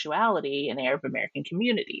gender and sexuality in Arab American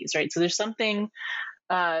communities, right? So there's something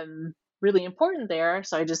really important there.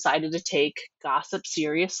 So I decided to take gossip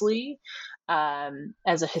seriously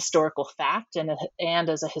as a historical fact and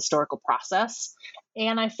as a historical process.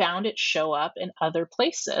 And I found it show up in other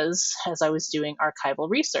places as I was doing archival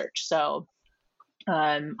research. So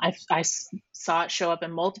I saw it show up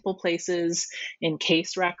in multiple places in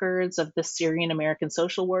case records of the Syrian American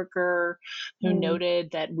social worker who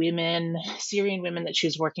noted that Syrian women that she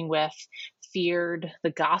was working with, feared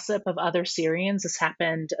the gossip of other Syrians. This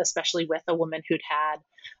happened especially with a woman who'd had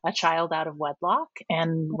a child out of wedlock.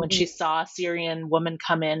 And when she saw a Syrian woman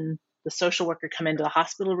the social worker come into the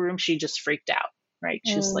hospital room, she just freaked out, right?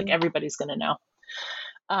 She's like, everybody's going to know.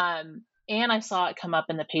 And I saw it come up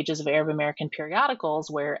in the pages of Arab American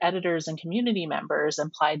periodicals where editors and community members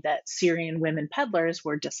implied that Syrian women peddlers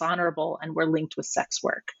were dishonorable and were linked with sex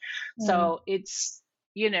work. So it's,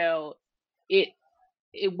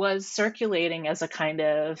 it was circulating as a kind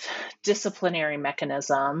of disciplinary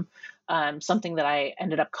mechanism, something that I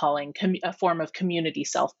ended up calling a form of community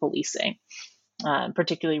self-policing,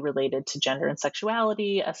 particularly related to gender and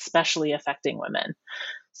sexuality, especially affecting women.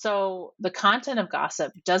 So the content of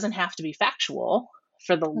gossip doesn't have to be factual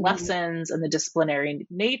for the lessons and the disciplinary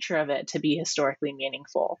nature of it to be historically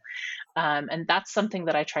meaningful. And that's something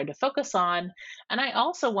that I tried to focus on. And I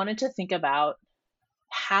also wanted to think about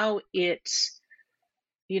how it,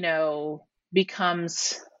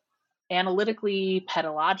 becomes analytically,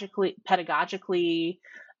 pedagogically,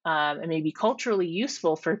 and maybe culturally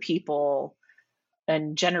useful for people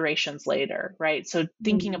and generations later, right? So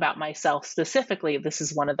thinking about myself specifically, this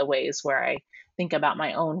is one of the ways where I think about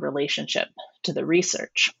my own relationship to the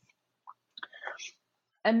research.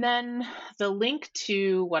 And then the link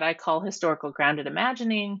to what I call historical grounded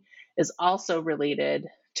imagining is also related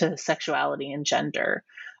to sexuality and gender.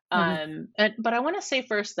 But I want to say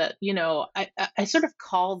first that, I sort of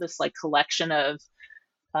call this like collection of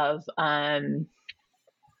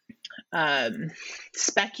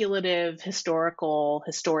speculative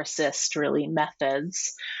historicist really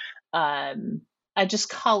methods. I just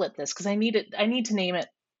call it this because I need to name it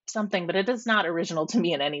something, but it is not original to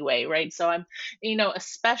me in any way, right? So I'm,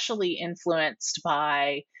 especially influenced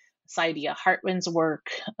by Saidiya Hartman's work,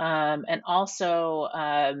 and also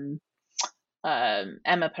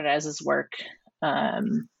Emma Perez's work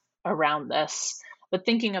around this. But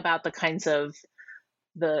thinking about the kinds of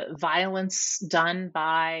the violence done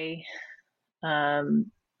by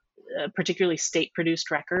particularly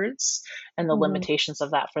state-produced records and the limitations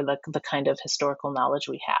of that for the kind of historical knowledge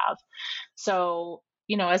we have. So,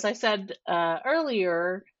 as I said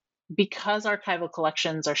earlier, because archival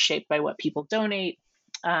collections are shaped by what people donate,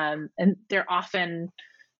 and they're often,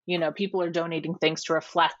 people are donating things to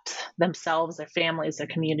reflect themselves, their families, their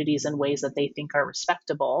communities in ways that they think are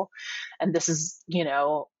respectable. And this is,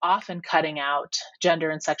 often cutting out gender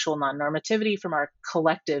and sexual non-normativity from our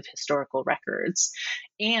collective historical records.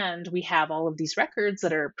 And we have all of these records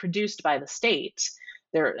that are produced by the state.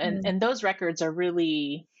 And those records are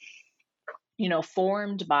really,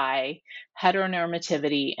 formed by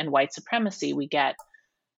heteronormativity and white supremacy. We get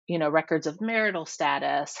records of marital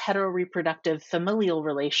status, heteroreproductive familial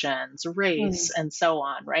relations, race, and so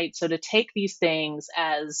on, right? So to take these things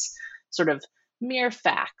as sort of mere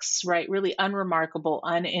facts, right? Really unremarkable,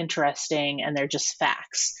 uninteresting, and they're just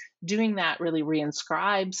facts. Doing that really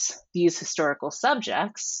reinscribes these historical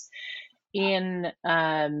subjects in,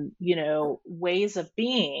 ways of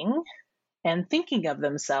being and thinking of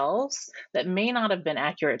themselves that may not have been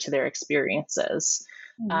accurate to their experiences.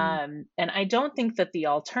 And I don't think that the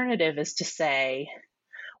alternative is to say,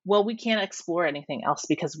 well, we can't explore anything else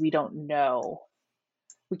because we don't know.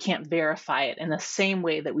 We can't verify it in the same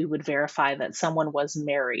way that we would verify that someone was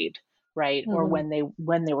married, right? Or when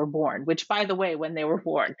they were born, which, by the way, when they were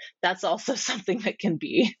born, that's also something that can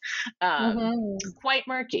be quite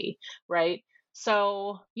murky, right?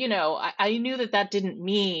 So, I knew that didn't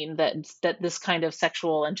mean that this kind of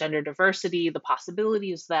sexual and gender diversity, the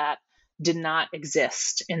possibilities that did not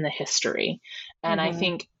exist in the history. And I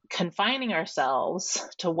think confining ourselves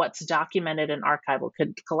to what's documented in archival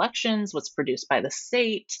collections, what's produced by the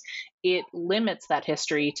state, it limits that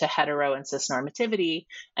history to hetero and cis normativity.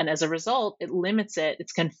 And as a result,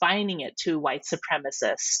 it's confining it to white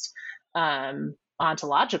supremacist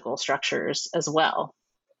ontological structures as well.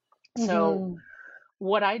 So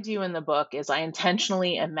what I do in the book is I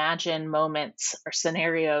intentionally imagine moments or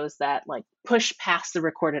scenarios that push past the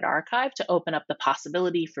recorded archive to open up the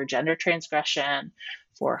possibility for gender transgression,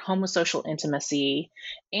 for homosocial intimacy,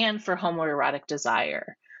 and for homoerotic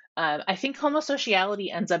desire. I think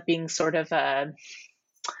homosociality ends up being sort of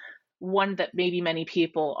one that maybe many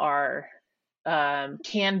people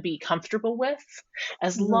can be comfortable with,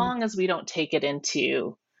 as long as we don't take it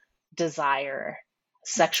into desire,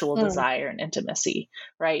 sexual desire and intimacy,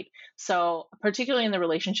 right? So particularly in the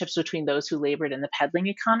relationships between those who labored in the peddling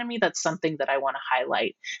economy, that's something that I want to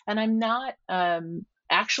highlight. And I'm not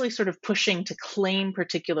actually sort of pushing to claim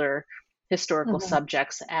particular historical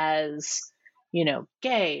subjects as,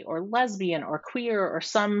 gay or lesbian or queer or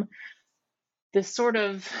this sort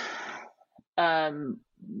of,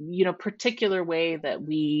 particular way that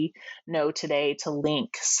we know today to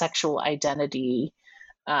link sexual identity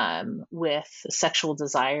with sexual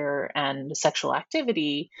desire and sexual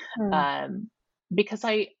activity, because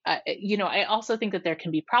I also think that there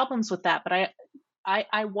can be problems with that, but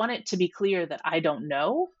I want it to be clear that I don't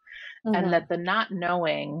know, and that the not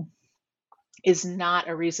knowing is not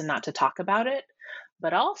a reason not to talk about it,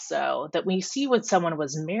 but also that when you see when someone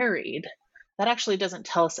was married, that actually doesn't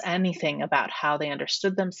tell us anything about how they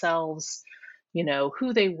understood themselves,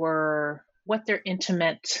 who they were, what their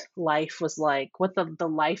intimate life was like, what the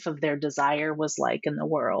life of their desire was like in the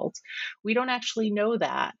world. We don't actually know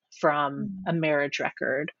that from a marriage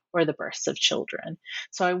record or the births of children.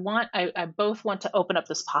 So I both want to open up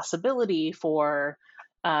this possibility for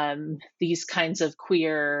these kinds of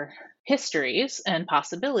queer histories and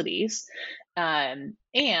possibilities, and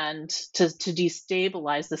to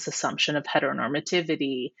destabilize this assumption of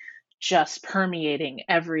heteronormativity just permeating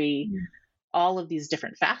all of these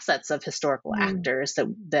different facets of historical actors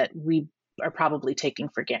that we are probably taking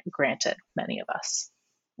for granted, many of us.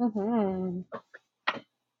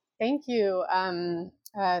 Thank you.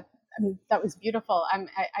 That was beautiful.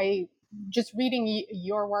 I just reading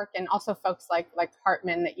your work, and also folks like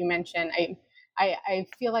Hartman that you mentioned. I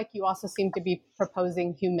feel like you also seem to be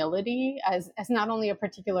proposing humility as not only a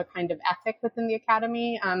particular kind of ethic within the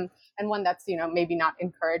academy, and one that's maybe not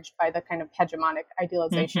encouraged by the kind of hegemonic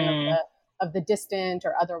idealization of the distant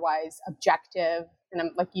or otherwise objective and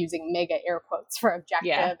I'm like using mega air quotes for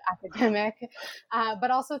objective academic,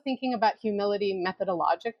 but also thinking about humility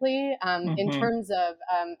methodologically in terms of,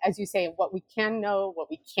 as you say, what we can know, what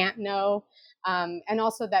we can't know, and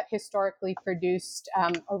also that historically produced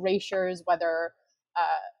erasures, whether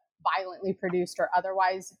violently produced or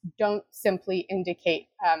otherwise, don't simply indicate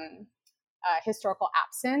historical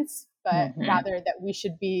absence, but rather that we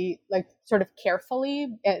should be like sort of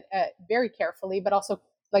carefully, very carefully, but also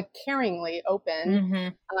like caringly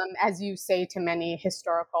open, as you say, to many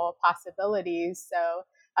historical possibilities. So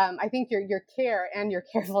I think your care and your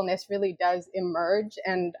carefulness really does emerge.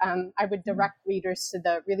 And I would direct readers to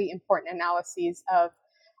the really important analyses of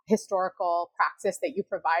historical praxis that you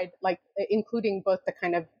provide, like including both the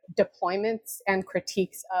kind of deployments and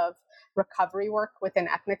critiques of recovery work within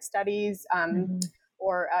ethnic studies,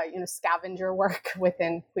 or scavenger work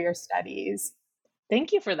within queer studies.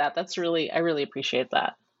 Thank you for that. I really appreciate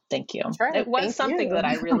that. Thank you. Sure, It was thank something you. that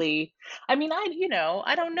I really, I mean,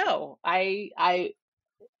 I don't know. I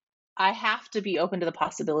have to be open to the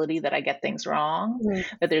possibility that I get things wrong,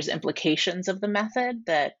 that there's implications of the method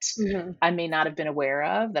that I may not have been aware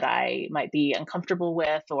of, that I might be uncomfortable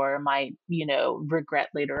with or might, regret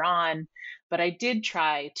later on. But I did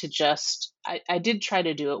try to I did try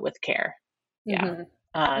to do it with care. Yeah.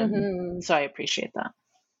 So I appreciate that.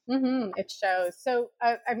 It shows. So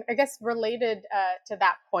I guess related to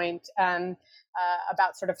that point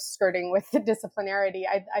about sort of skirting with the disciplinarity,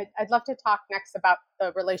 I'd love to talk next about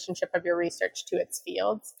the relationship of your research to its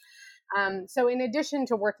fields. So in addition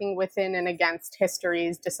to working within and against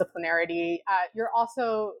histories, disciplinarity, you're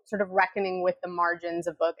also sort of reckoning with the margins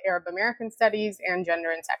of both Arab American studies and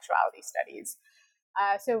gender and sexuality studies.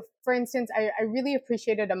 So, for instance, I really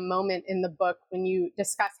appreciated a moment in the book when you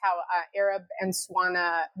discuss how Arab and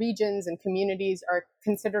Swana regions and communities are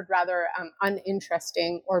considered rather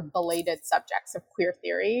uninteresting or belated subjects of queer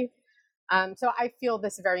theory. So I feel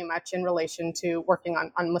this very much in relation to working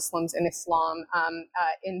on Muslims and Islam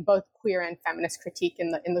in both queer and feminist critique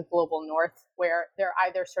in the global North, where they're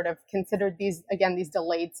either sort of considered these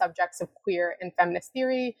delayed subjects of queer and feminist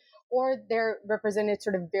theory, or they're represented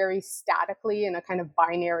sort of very statically in a kind of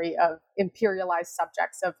binary of imperialized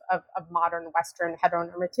subjects of modern Western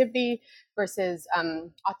heteronormativity versus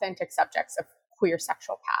authentic subjects of queer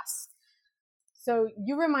sexual past. So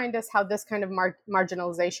you remind us how this kind of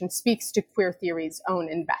marginalization speaks to queer theory's own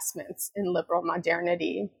investments in liberal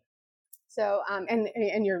modernity. So,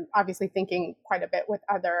 and you're obviously thinking quite a bit with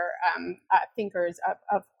other thinkers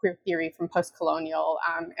of queer theory from post-colonial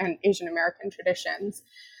and Asian American traditions.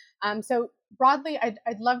 So broadly,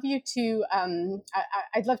 I'd love to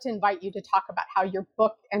invite you to talk about how your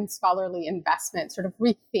book and scholarly investment sort of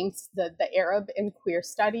rethinks the Arab in queer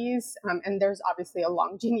studies. And there's obviously a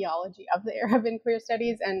long genealogy of the Arab in queer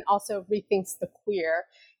studies, and also rethinks the queer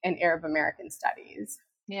and Arab American studies.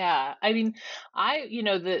 Yeah, I mean,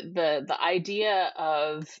 the idea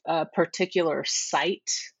of a particular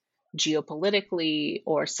site geopolitically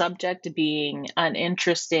or subject being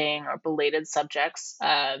uninteresting or belated subjects.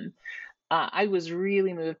 I was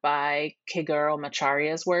really moved by Kegaro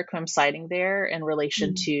Macaria's work, who I'm citing there, in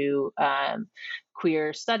relation to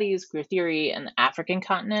queer studies, queer theory, and the African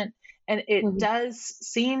continent. And it does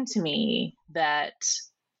seem to me that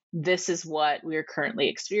this is what we're currently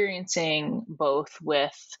experiencing, both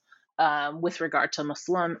with regard to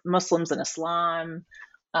Muslims and Islam,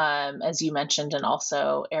 as you mentioned, and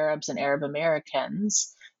also Arabs and Arab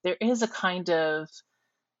Americans. There is a kind of,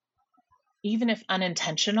 even if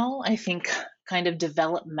unintentional, I think, kind of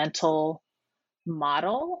developmental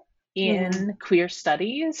model in queer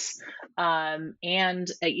studies, and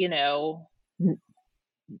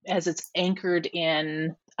as it's anchored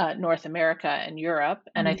in North America and Europe,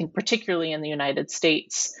 and I think particularly in the United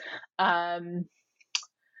States, that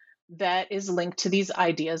is linked to these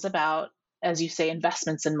ideas about, as you say,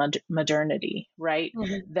 investments in modernity, right?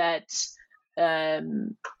 That,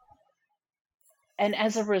 and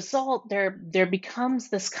as a result, there becomes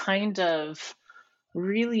this kind of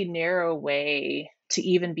really narrow way to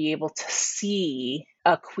even be able to see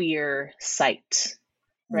a queer site,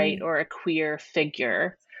 right? Or a queer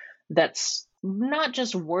figure that's not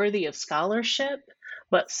just worthy of scholarship,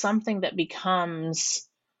 but something that becomes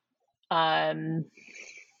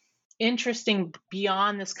interesting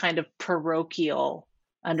beyond this kind of parochial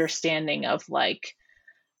understanding of like,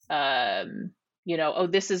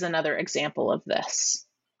 this is another example of this,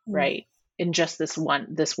 right? In just this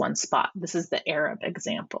one spot. This is the Arab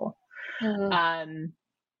example.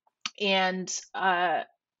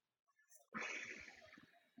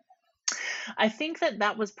 I think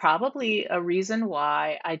that was probably a reason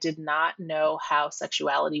why I did not know how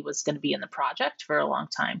sexuality was going to be in the project for a long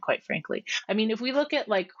time, quite frankly. I mean, if we look at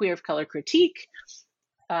like queer of color critique,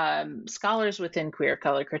 scholars within queer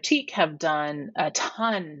color critique have done a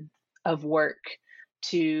ton of work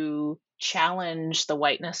to challenge the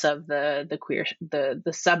whiteness of the queer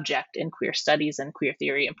the subject in queer studies and queer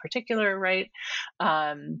theory in particular, right?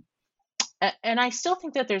 And I still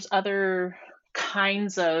think that there's other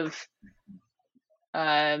kinds of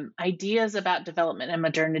ideas about development and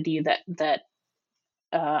modernity that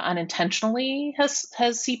unintentionally has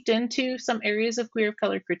seeped into some areas of queer of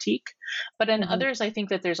color critique, but in others, I think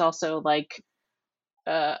that there's also like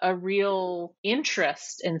a real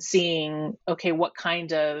interest in seeing, okay, what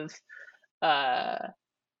kind of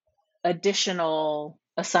additional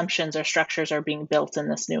assumptions or structures are being built in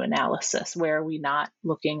this new analysis. Where are we not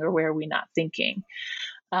looking, or where are we not thinking?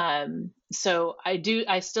 So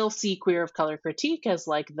I still see queer of color critique as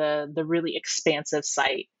like the really expansive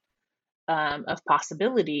site of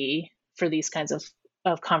possibility for these kinds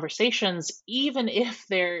of conversations, even if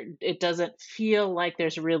it doesn't feel like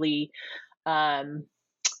there's really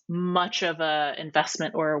much of a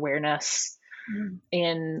investment or awareness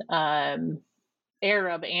in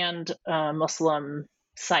Arab and Muslim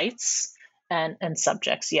sites and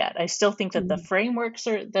subjects yet. I still think that the frameworks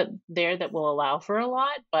are that will allow for a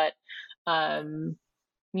lot, but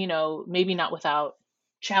maybe not without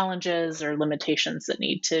challenges or limitations that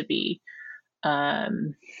need to be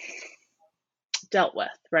dealt with,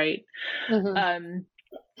 right?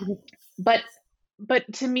 But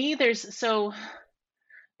to me, there's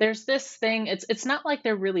this thing. It's not like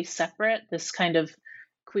they're really separate. This kind of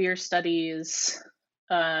queer studies,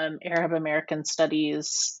 Arab American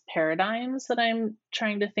studies paradigms that I'm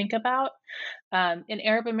trying to think about. In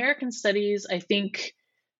Arab American studies, I think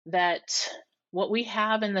that what we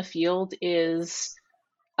have in the field is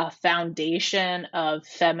a foundation of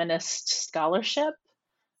feminist scholarship,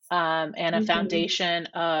 and a foundation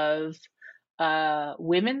of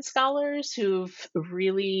women scholars who've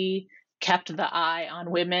really kept the eye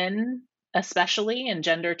on women, especially, and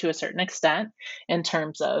gender to a certain extent, in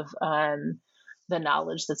terms of the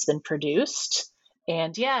knowledge that's been produced.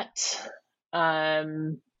 And yet,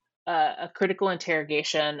 a critical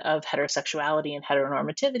interrogation of heterosexuality and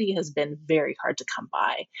heteronormativity has been very hard to come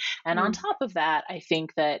by. And on top of that, I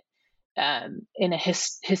think that in a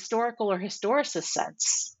historical or historicist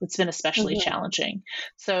sense, it's been especially challenging.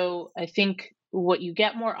 So I think what you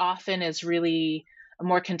get more often is really a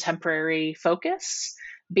more contemporary focus,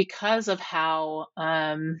 because of how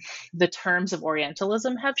the terms of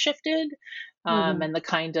Orientalism have shifted, and the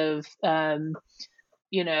kind of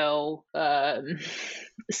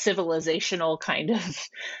civilizational kind of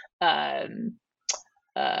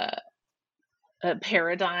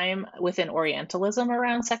paradigm within Orientalism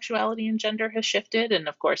around sexuality and gender has shifted. And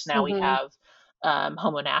of course, now we have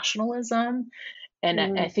homonationalism.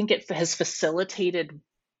 And I think it has facilitated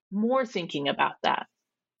more thinking about that.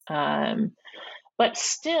 But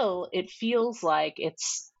still, it feels like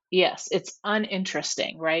it's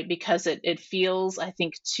uninteresting, right? Because it feels, I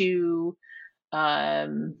think, too,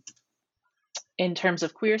 in terms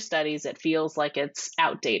of queer studies, it feels like it's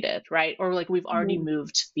outdated, right? Or like we've already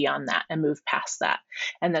moved beyond that and moved past that.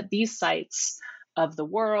 And that these sites of the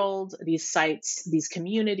world, these sites, these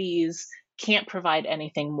communities can't provide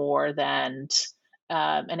anything more than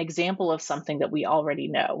an example of something that we already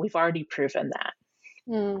know. We've already proven that.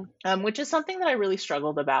 Which is something that I really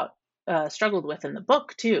struggled with in the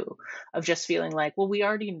book too, of just feeling like, well, we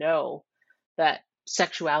already know that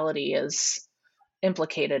sexuality is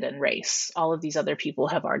implicated in race. All of these other people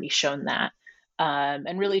have already shown that,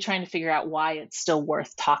 and really trying to figure out why it's still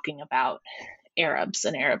worth talking about Arabs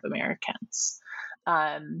and Arab Americans.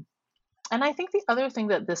 And I think the other thing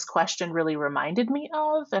that this question really reminded me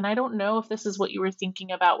of, and I don't know if this is what you were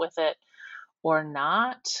thinking about with it or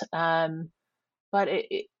not, but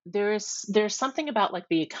there's something about like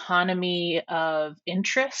the economy of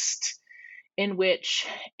interest in which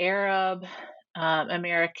Arab,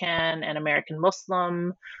 American, and American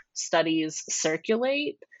Muslim studies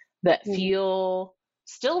circulate that feel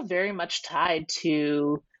still very much tied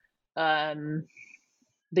to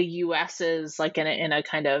the U.S.'s, like in a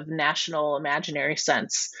kind of national imaginary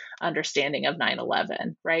sense, understanding of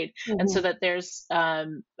 9/11, right? And so that there's,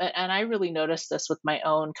 and I really noticed this with my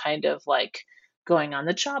own kind of like going on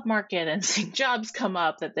the job market and seeing jobs come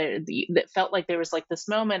up, that that felt like there was like this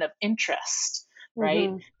moment of interest,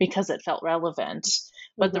 right? Because it felt relevant.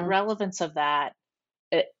 But the relevance of that,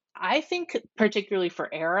 I think, particularly for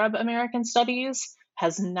Arab American studies,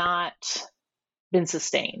 has not been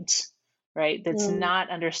sustained. right? That's not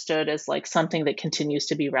understood as like something that continues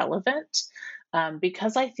to be relevant,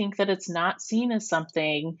 because I think that it's not seen as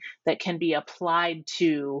something that can be applied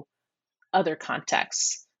to other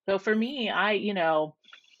contexts. So for me, I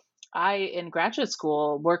in graduate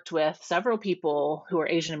school worked with several people who are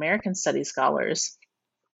Asian American studies scholars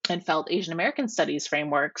and felt Asian American studies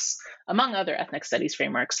frameworks, among other ethnic studies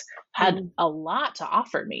frameworks, had a lot to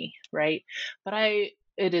offer me, right? But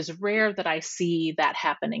it is rare that I see that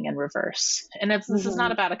happening in reverse. And this is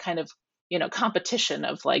not about a kind of, competition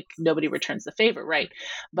of like nobody returns the favor, right?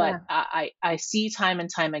 But I see time and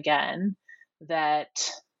time again that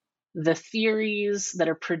the theories that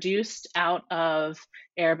are produced out of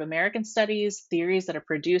Arab American studies, theories that are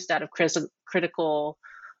produced out of critical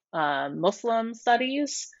Muslim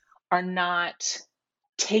studies, are not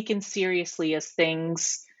taken seriously as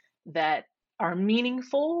things that are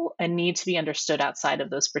meaningful and need to be understood outside of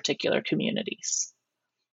those particular communities.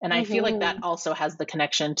 And I feel like that also has the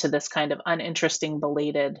connection to this kind of uninteresting,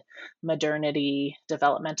 belated modernity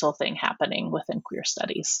developmental thing happening within queer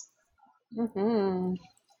studies.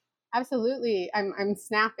 Absolutely. I'm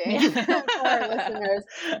snapping for our listeners.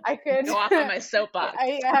 I could go off on my soapbox.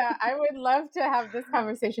 I would love to have this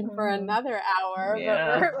conversation for another hour,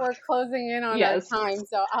 but we're closing in on our time.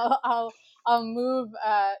 So I'll move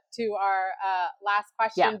to our last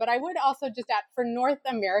question. But I would also just add, for North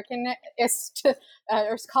Americanist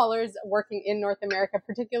or scholars working in North America,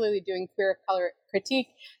 particularly doing queer color critique,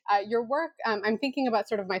 your work, I'm thinking about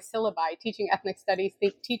sort of my syllabi, teaching ethnic studies,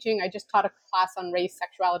 I just taught a class on race,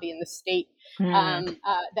 sexuality in the state,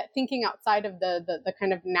 that thinking outside of the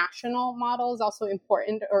kind of national model is also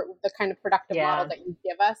important, or the kind of productive model that you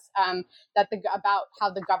give us, about how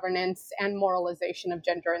the governance and moralization of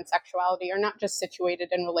gender and sexuality are not just situated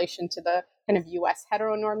in relation to the kind of US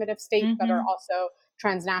heteronormative state, but are also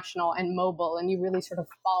transnational and mobile, and you really sort of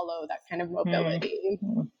follow that kind of mobility.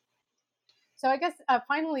 So I guess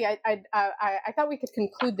finally, I thought we could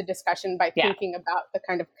conclude the discussion by thinking about the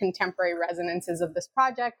kind of contemporary resonances of this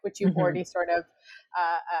project, which you've already sort of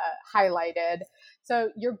highlighted.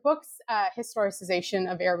 So your book's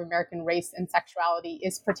historicization of Arab American race and sexuality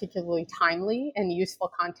is particularly timely and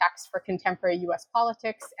useful context for contemporary U.S.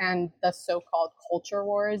 politics and the so-called culture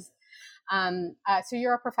wars. So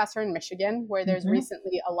you're a professor in Michigan, where there's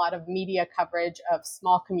recently a lot of media coverage of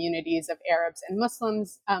small communities of Arabs and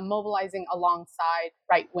Muslims mobilizing alongside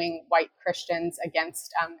right-wing white Christians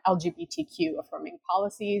against LGBTQ affirming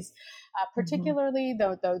policies, particularly,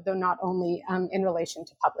 though not only in relation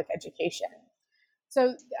to public education.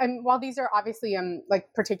 So while these are obviously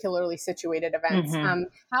like particularly situated events,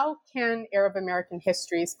 how can Arab American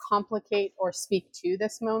histories complicate or speak to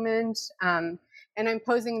this moment? And I'm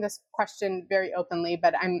posing this question very openly,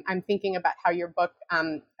 but I'm thinking about how your book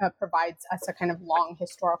provides us a kind of long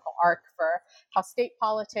historical arc for how state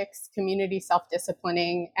politics, community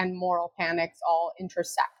self-disciplining, and moral panics all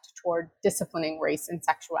intersect toward disciplining race and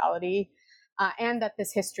sexuality, and that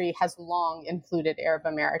this history has long included Arab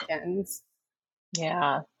Americans.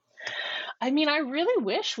 Yeah. I mean, I really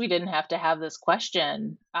wish we didn't have to have this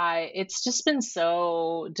question. It's just been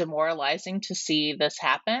so demoralizing to see this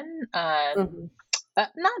happen.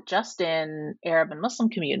 Not just in Arab and Muslim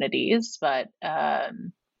communities, but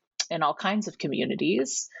in all kinds of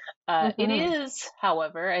communities. It is,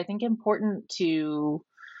 however, I think important to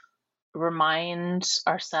remind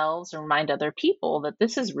ourselves and remind other people that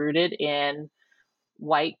this is rooted in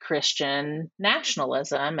white Christian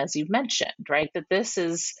nationalism, as you've mentioned, right? That this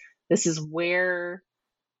is where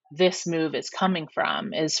this move is coming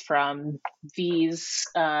from, is from these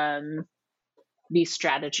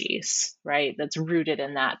strategies, right? That's rooted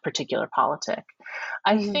in that particular politic.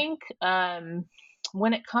 I think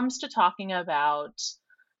when it comes to talking about,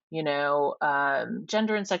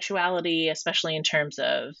 gender and sexuality, especially in terms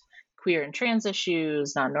of queer and trans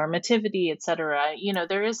issues, non-normativity, et cetera,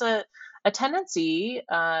 there is a tendency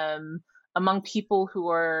among people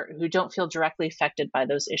who don't feel directly affected by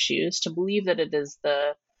those issues to believe that it is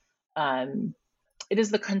the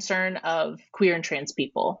concern of queer and trans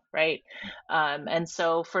people, right? And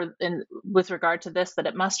so with regard to this, that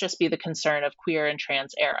it must just be the concern of queer and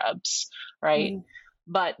trans Arabs, right?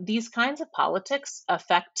 But these kinds of politics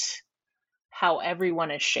affect how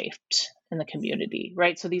everyone is shaped in the community,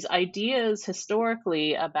 right? So these ideas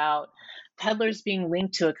historically about peddlers being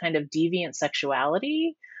linked to a kind of deviant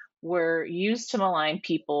sexuality were used to malign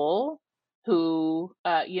people who,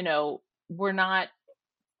 were not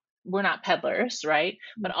peddlers, right?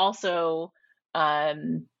 But also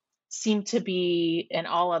seem to be, in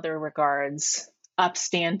all other regards,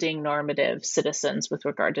 upstanding normative citizens with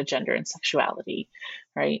regard to gender and sexuality,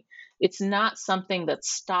 right? it's not something that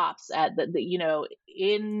stops at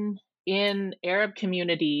in Arab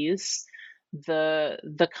communities,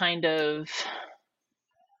 the kind of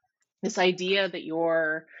this idea that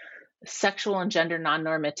your sexual and gender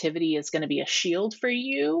non-normativity is going to be a shield for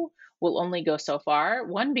you will only go so far.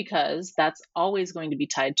 One, because that's always going to be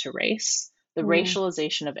tied to race. The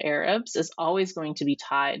racialization of Arabs is always going to be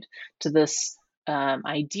tied to this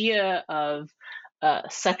idea of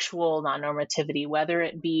sexual non-normativity, whether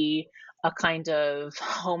it be a kind of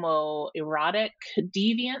homoerotic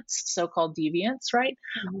deviance, so-called deviance, right?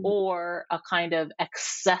 Or a kind of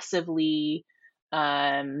excessively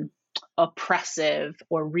oppressive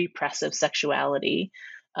or repressive sexuality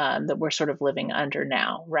that we're sort of living under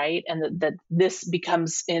now, right? And that this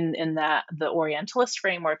becomes in that the Orientalist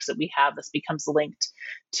frameworks that we have, this becomes linked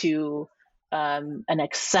to an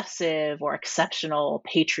excessive or exceptional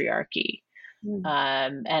patriarchy,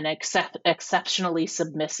 and exceptionally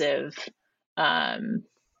submissive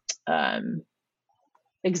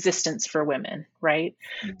existence for women, right?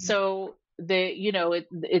 So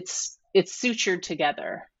it's sutured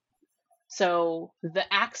together. So the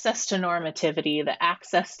access to normativity, the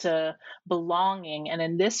access to belonging, and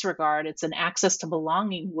in this regard, it's an access to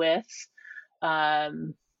belonging with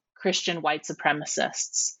Christian white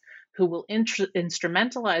supremacists who will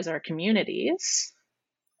instrumentalize our communities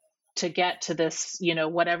to get to this,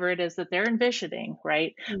 whatever it is that they're envisioning,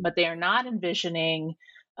 right? But they are not envisioning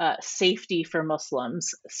safety for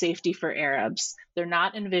Muslims, safety for Arabs. They're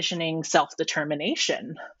not envisioning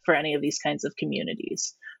self-determination for any of these kinds of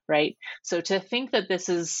communities, right? So to think that this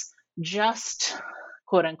is just,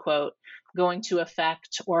 quote unquote, going to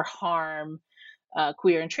affect or harm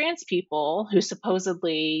queer and trans people who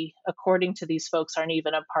supposedly, according to these folks, aren't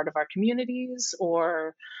even a part of our communities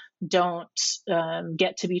or don't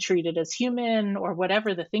get to be treated as human, or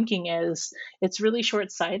whatever the thinking is, it's really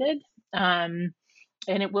short-sighted. And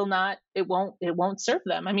it won't serve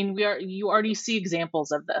them. I mean, you already see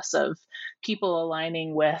examples of this, of people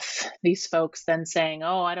aligning with these folks, then saying,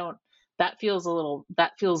 "Oh, that feels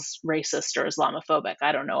racist or Islamophobic.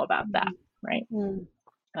 I don't know about that." Right.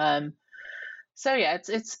 So yeah,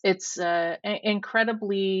 it's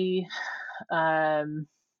incredibly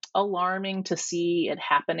alarming to see it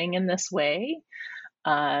happening in this way.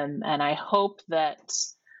 And I hope that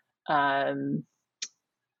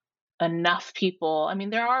enough people, I mean,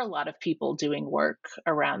 there are a lot of people doing work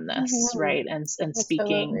around this, right? And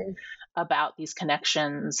speaking about these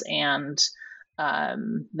connections and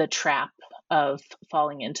the trap of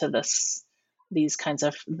falling into these kinds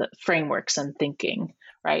of frameworks and thinking,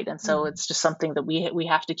 right? And so it's just something that we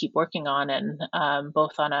have to keep working on, and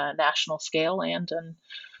both on a national scale and in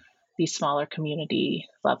these smaller community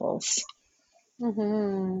levels.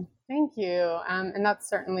 Thank you. And that's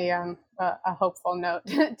certainly a hopeful note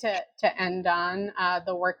to end on.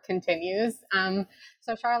 The work continues.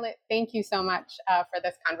 So Charlotte, thank you so much for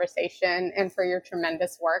this conversation and for your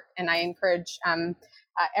tremendous work. And I encourage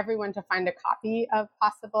everyone to find a copy of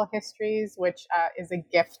Possible Histories, which is a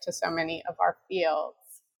gift to so many of our fields.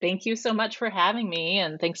 Thank you so much for having me,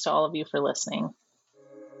 and thanks to all of you for listening.